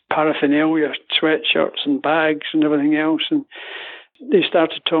Thomas paraphernalia, sweatshirts and bags and everything else. And they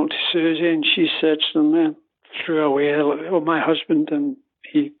started talking to Susie, and she said to them, threw away, my husband, and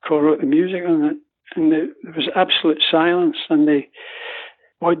he co-wrote the music on it. And there was absolute silence, and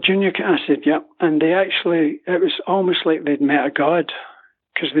Junior, I said, yeah. And it was almost like they'd met a god.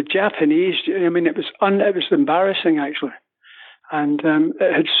 Because the Japanese, it was embarrassing, actually. And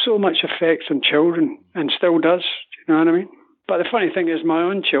it had so much effect on children, and still does, you know what I mean? But the funny thing is, my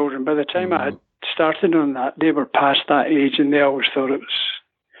own children, by the time I had started on that, they were past that age, and they always thought it was,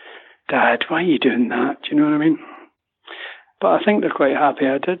 Dad, why are you doing that? Do you know what I mean? But I think they're quite happy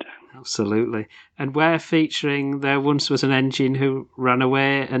I did. Absolutely. And we're featuring There Once Was an Engine Who Ran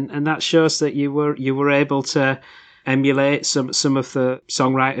Away, and that shows that you were able to emulate some of the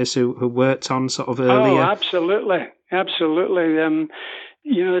songwriters who worked on sort of earlier. Oh, absolutely.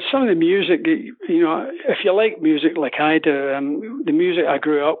 Some of the music, if you like music like I do, the music I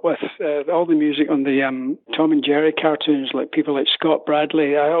grew up with, all the music on the Tom and Jerry cartoons, like people like Scott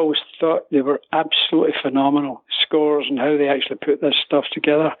Bradley, I always thought they were absolutely phenomenal scores and how they actually put this stuff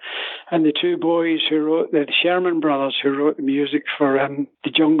together. And the two boys who wrote, the Sherman brothers who wrote the music for the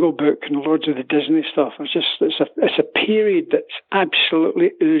Jungle Book and loads of the Disney stuff, it's a period that's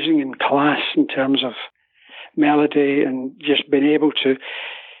absolutely oozing in class in terms of melody and just being able to,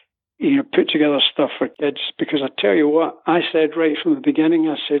 put together stuff for kids. Because I tell you what, I said right from the beginning,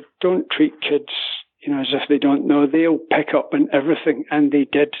 I said, don't treat kids, as if they don't know. They'll pick up on everything, and they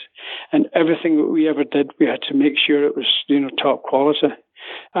did. And everything that we ever did, we had to make sure it was, top quality.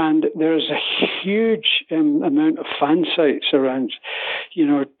 And there's a huge amount of fan sites around,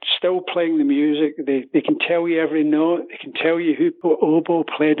 still playing the music. They can tell you every note. They can tell you who oboe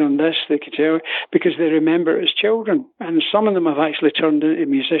played on this. They can tell you because they remember it as children. And some of them have actually turned into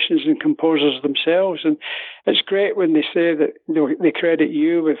musicians and composers themselves. And it's great when they say that they credit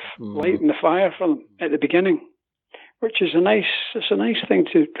you with lighting the fire for them at the beginning, which is a nice thing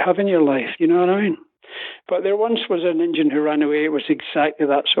to have in your life. You know what I mean? But There Once Was an Engine Who Ran Away. It was exactly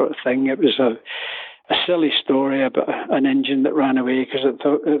that sort of thing. It was a silly story about an engine that ran away because it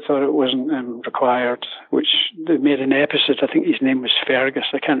thought it wasn't required, which they made an episode. I think his name was Fergus.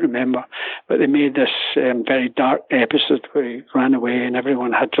 I can't remember. But they made this very dark episode where he ran away and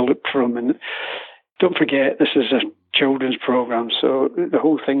everyone had to look for him. And don't forget, this is a children's program, so the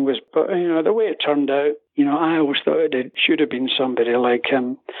whole thing was, but the way it turned out, I always thought it should have been somebody like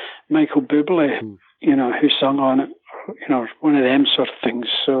Michael Bublé, who sung on it, one of them sort of things.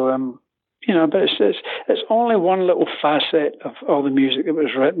 So, but it's only one little facet of all the music that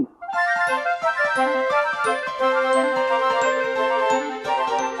was written.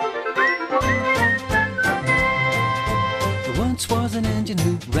 There once was an engine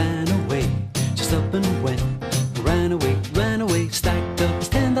who ran away, just up and went. Ran away, stacked up his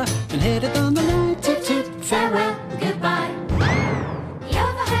tender and headed on the line. Toot toot, farewell, goodbye. He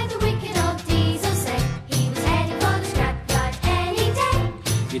overheard the wicked old diesel say he was heading for the scrapyard any day.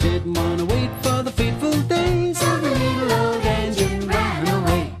 He didn't want to wait for the fateful days, so the little old engine ran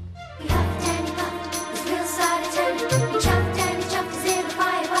away. He huffed and he puffed, his wheels started turning. He chuffed and he chuffed as if a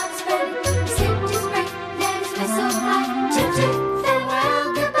firebox burning. He slipped his brake, let his whistle fly. Toot toot,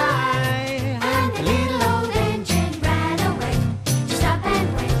 farewell, goodbye. And the little old engine ran away. Just up and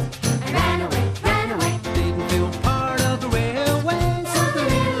went, and ran away. Didn't feel part of the railway, so the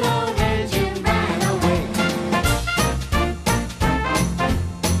little old engine ran away.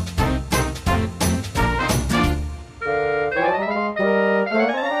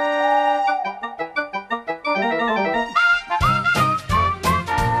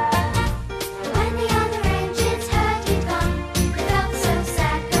 When the other engines heard he'd gone, they felt so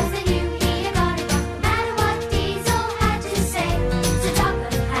sad 'cause they knew he had got it wrong. No matter what Diesel had to say, so top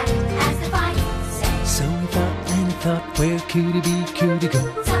of the hat, as the finals say. So he thought, where could he be, could he go?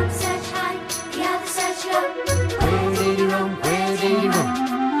 Some search high, the other search low. Where did he roam, where did he roam?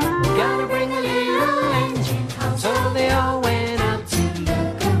 Gotta bring a little engine home. So they all went out to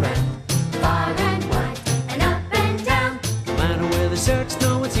look around. Far and wide, and up and down. No matter where they searched,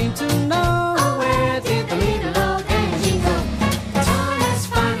 no one seemed to know. Where did the little old engine go? Thomas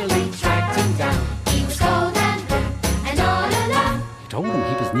finally tracked him down. He was cold and blue, and all alone. Told him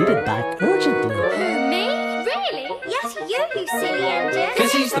he was needed back urgently. Who, me? Really? Yes, you silly engine.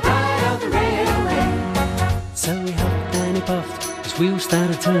 'Cause he's the pride of the railway. So he huffed and he puffed, his wheels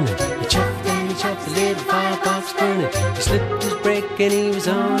started turning. He chuffed and he chuffed, the little firebox burning. He slipped his brake and he was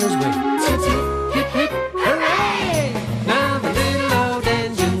on his way. Toot toot, Hip hip, hooray! Now the little old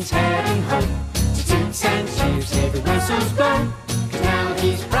engine's heading home. toot toot, And cheers, hear the whistles blow. 'Cause now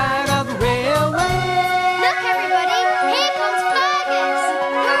he's pride of the railway. Look, everybody, here comes Fergus!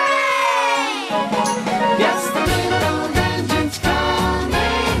 Hooray! Yes, the little old engine's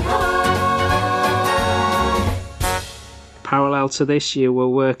coming home. Parallel to this, you were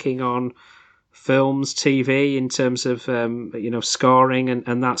working on films, TV, in terms of scoring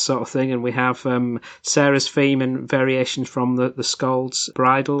and that sort of thing. And we have Sarah's Theme and variations from the Scold's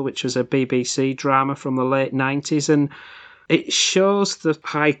Bridal, which was a BBC drama from the late 90s. And It shows the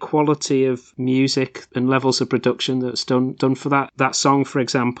high quality of music and levels of production that's done for that song, for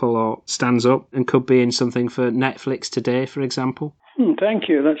example, or stands up and could be in something for Netflix today, for example. Thank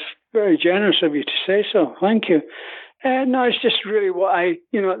you. That's very generous of you to say so. Thank you. No, it's just really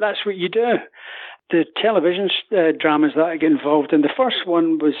that's what you do. The television dramas that I get involved in. The first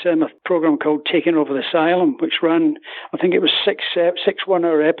one was a program called Taking Over the Asylum, which ran, I think it was six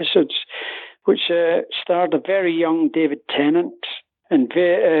 1-hour episodes, which starred a very young David Tennant and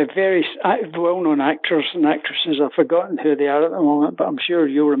various well-known actors and actresses. I've forgotten who they are at the moment, but I'm sure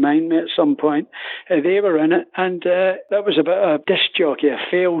you'll remind me at some point. They were in it, and that was about a disc jockey, a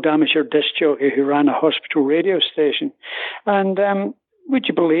failed amateur disc jockey who ran a hospital radio station. And would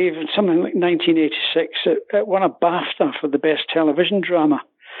you believe, in something like 1986, it won a BAFTA for the best television drama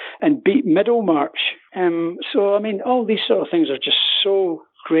and beat Middlemarch. So, I mean, all these sort of things are just so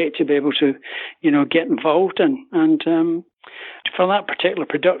great to be able to, get involved in. And for that particular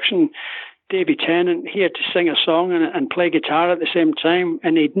production, Davy Tennant, he had to sing a song and play guitar at the same time,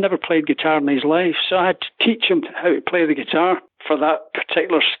 and he'd never played guitar in his life. So I had to teach him how to play the guitar for that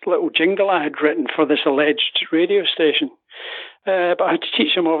particular little jingle I had written for this alleged radio station. But I had to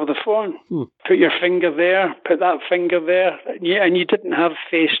teach him over the phone. Put your finger there, put that finger there. Yeah, and you didn't have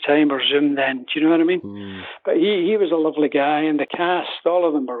FaceTime or Zoom then. Do you know what I mean? But he was a lovely guy, and the cast, all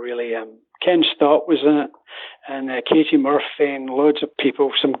of them were really... Ken Stott was in it, and Katie Murphy, and loads of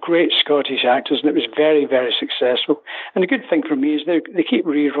people, some great Scottish actors, and it was very, very successful. And the good thing for me is they keep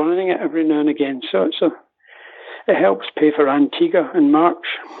rerunning it every now and again, so it helps pay for Antigua in March.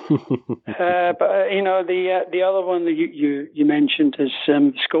 But the other one that you mentioned is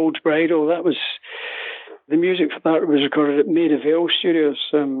Scold's Bridal. That was the music for that was recorded at Maida Vale Studios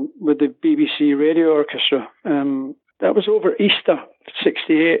with the BBC Radio Orchestra. That was over Easter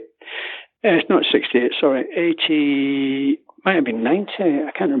 '68. Not 68, sorry, 80, might have been 90,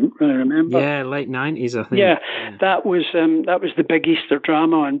 I can't really remember. Yeah, late 90s, I think. Yeah, that was the big Easter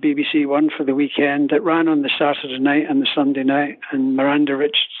drama on BBC One for the weekend. It ran on the Saturday night and the Sunday night, and Miranda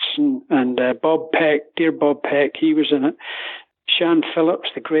Richardson and Bob Peck, dear Bob Peck, he was in it. Sian Phillips,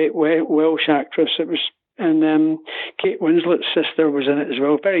 the great Welsh actress, it was, and Kate Winslet's sister was in it as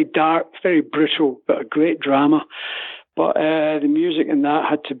well. Very dark, very brutal, but a great drama. But the music in that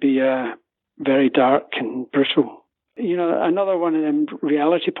had to be very dark and brutal. Another one of them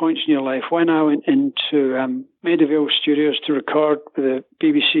reality points in your life, when I went into Maida Vale Studios to record with the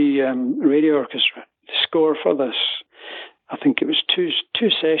BBC Radio Orchestra, the score for this, I think it was two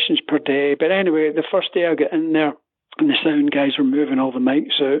sessions per day. But anyway, the first day I got in there, and the sound guys were moving all the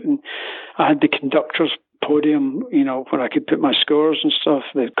mics out, and I had the conductor's podium, where I could put my scores and stuff.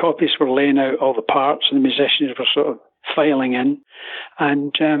 The copies were laying out all the parts, and the musicians were sort of filing in,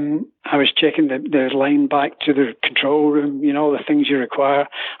 and I was checking the line back to the control room, all the things you require.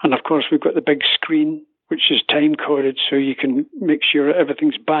 And of course, we've got the big screen, which is time coded, so you can make sure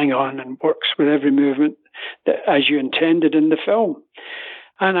everything's bang on and works with every movement as you intended in the film.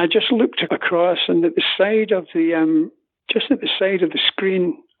 And I just looked across, and at the side of the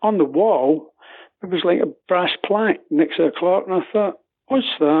screen on the wall, it was like a brass plaque next to the clock, and I thought, what's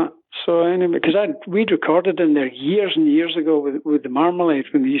that? So anyway, because we'd recorded in there years and years ago with the Marmalade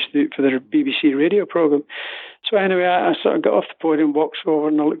when they used to do it for their BBC radio program. So anyway, I sort of got off the podium, walked over,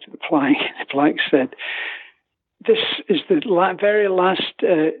 and I looked at the plaque. The plaque said, "This is the very last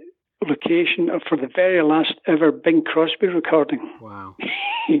location for the very last ever Bing Crosby recording." Wow.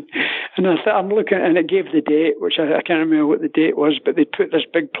 And I thought, I'm looking, and it gave the date, which I can't remember what the date was, but they put this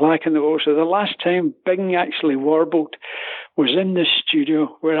big plaque in the wall. So the last time Bing actually warbled was in this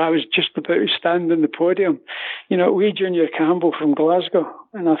studio where I was just about to stand on the podium, wee Junior Campbell from Glasgow.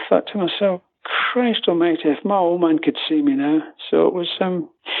 And I thought to myself, Christ almighty, if my old man could see me now. So it was,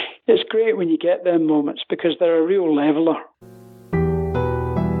 it's great when you get them moments because they're a real leveller.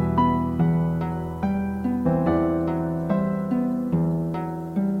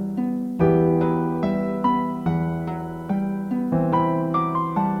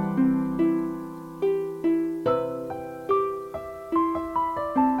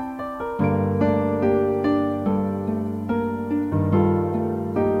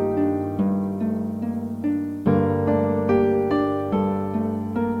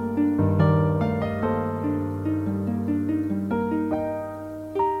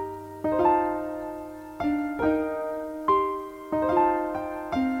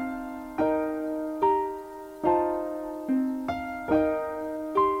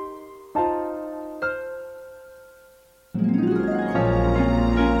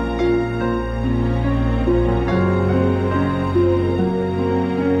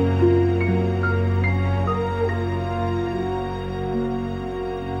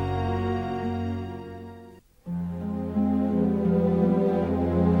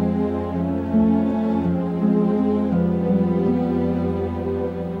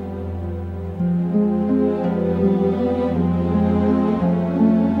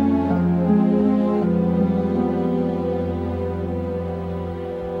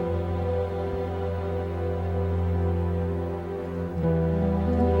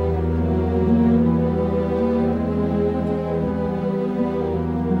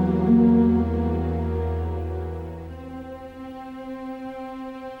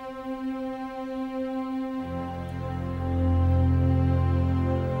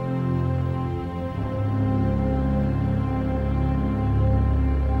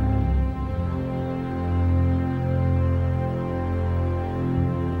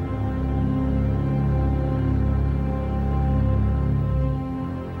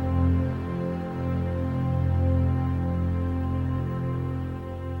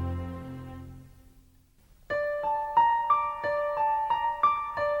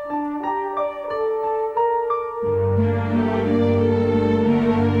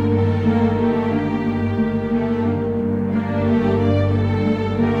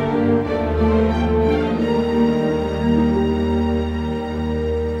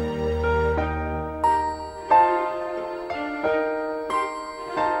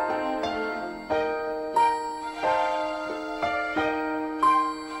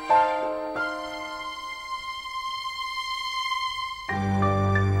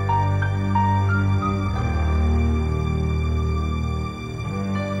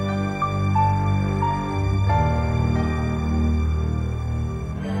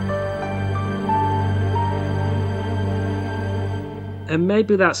 And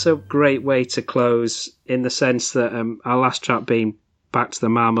maybe that's a great way to close, in the sense that our last track being Back to the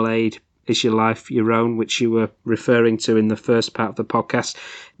Marmalade, Is Your Life Your Own, which you were referring to in the first part of the podcast,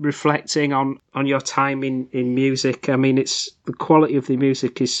 reflecting on your time in music. I mean, it's the quality of the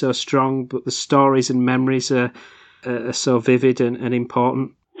music is so strong, but the stories and memories are so vivid and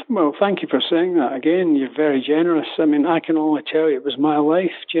important. Well, thank you for saying that again. You're very generous. I mean, I can only tell you it was my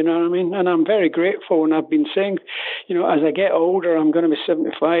life. Do you know what I mean? And I'm very grateful. And I've been saying, you know, as I get older, I'm going to be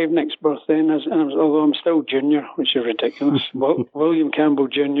 75 next birthday. Although I'm still junior, which is ridiculous. William Campbell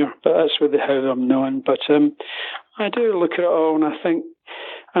Jr., but that's how I'm known. But I do look at it all and I think,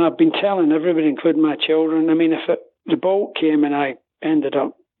 and I've been telling everybody, including my children, I mean, if the bolt came and I ended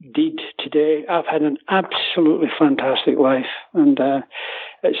up dead today, I've had an absolutely fantastic life, and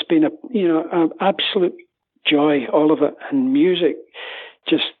it's been an absolute joy, all of it. And music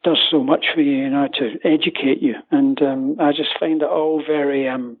just does so much for you, to educate you, and I just find it all very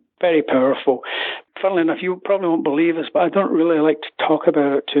very powerful. Funnily enough, you probably won't believe this, but I don't really like to talk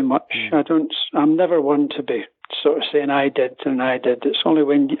about it too much. I'm never one to be sort of saying I did and I did. It's only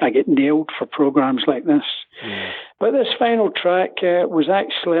when I get nailed for programs like this. But this final track was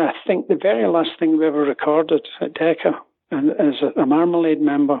actually, I think, the very last thing we ever recorded at Decca, and as a Marmalade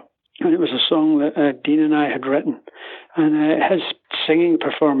member. And it was a song that Dean and I had written. And his singing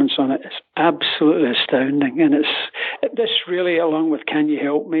performance on it is absolutely astounding. And this really, along with Can You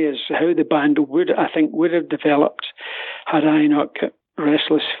Help Me, is how the band would have developed had I not got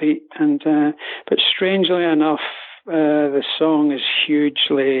Restless Feet. And but strangely enough, the song is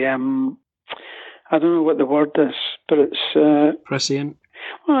hugely, I don't know what the word is, but it's... prescient?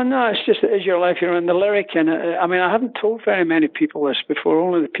 Well, no, it's just Is Your Life Your Own. The lyric in it, I mean, I haven't told very many people this before,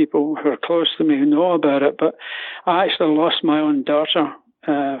 only the people who are close to me who know about it, but I actually lost my own daughter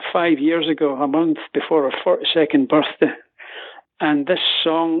 5 years ago, a month before her 42nd birthday. And this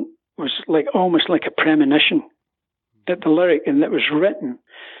song was almost like a premonition. That the lyric, and it was written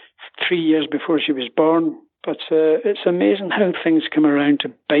 3 years before she was born. But it's amazing how things come around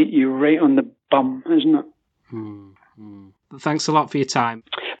to bite you right on the bum, isn't it? Thanks a lot for your time.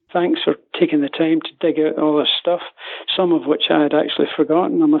 Thanks for taking the time to dig out all this stuff, some of which I had actually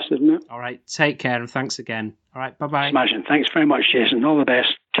forgotten, I must admit. All right, take care and thanks again. All right, bye-bye. Smashing. Thanks very much, Jason. All the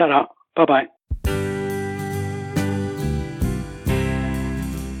best. Ta-ra. Bye-bye.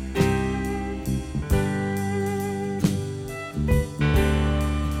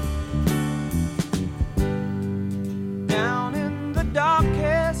 Down in the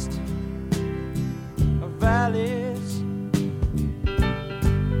darkest of valleys,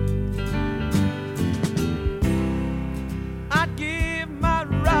 I'd give my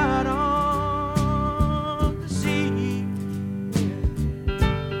right arm to see.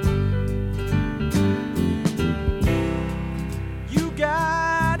 You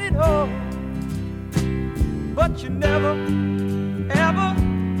got it all, but you never, ever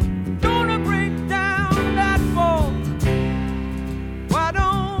gonna break down that wall. Why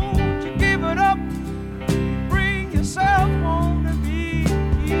don't you give it up? Bring yourself home to me.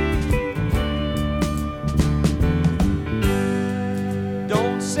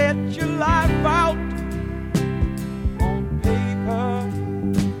 Don't set your life out on paper.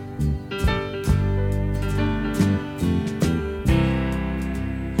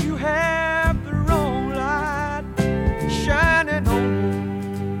 You have the wrong light shining on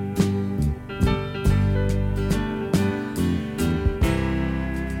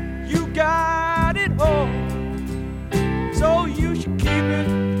you. You got it all, so you should keep it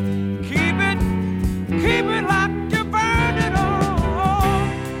like you burned it all.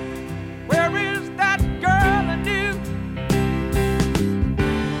 Where is that girl I knew?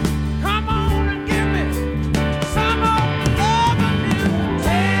 Come on and give me some of the love I knew.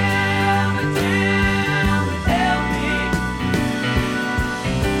 Tell me,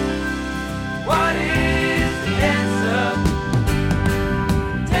 what is the answer?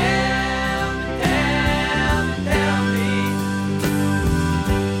 Tell me,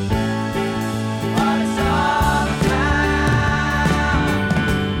 what it's all about.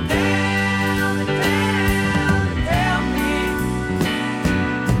 Tell me,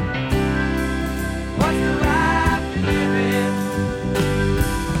 what's the life you're living?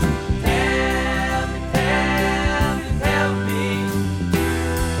 Tell me,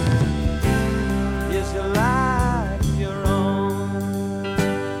 is your life your own?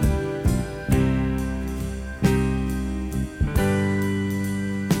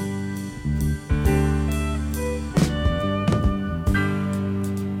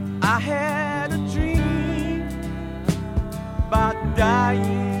 I had a dream about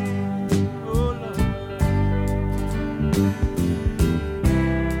dying, oh Lord.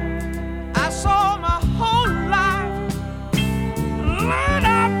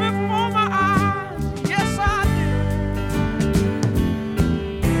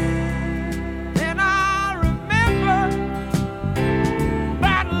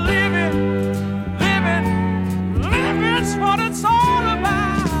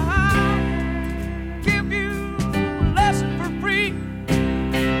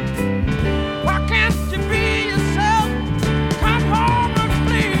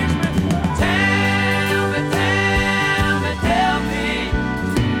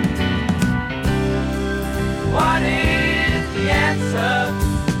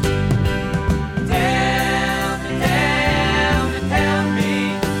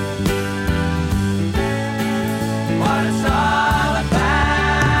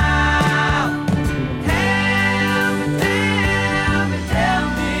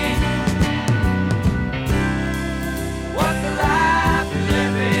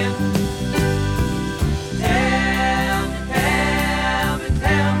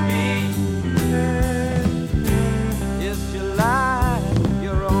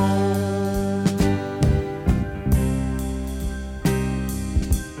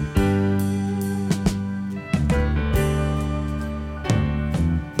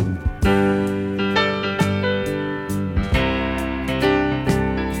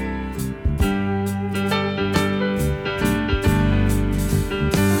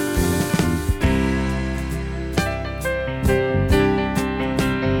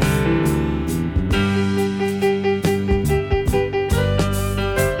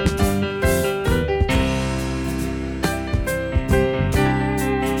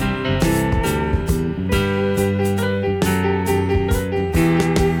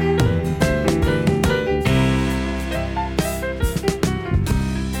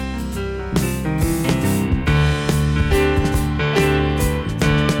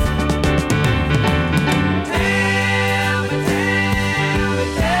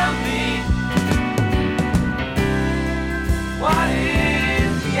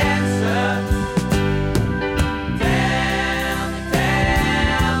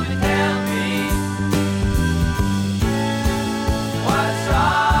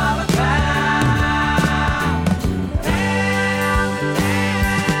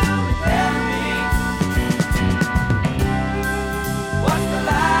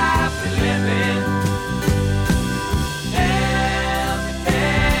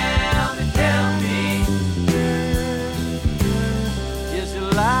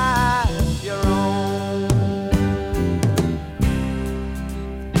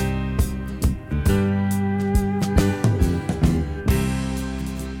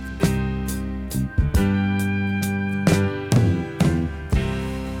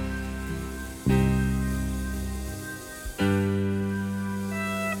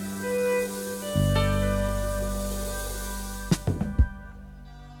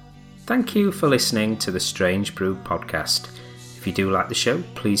 Thank you for listening to the Strange Brew podcast. If you do like the show,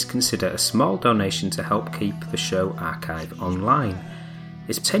 please consider a small donation to help keep the show archive online.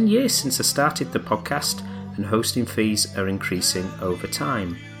 It's 10 years since I started the podcast, and hosting fees are increasing over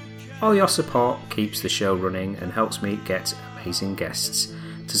time. All your support keeps the show running and helps me get amazing guests.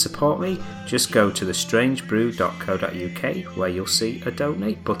 To support me, just go to thestrangebrew.co.uk where you'll see a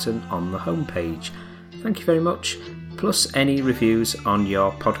donate button on the homepage. Thank you very much. Plus, any reviews on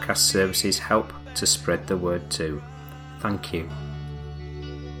your podcast services help to spread the word too. Thank you.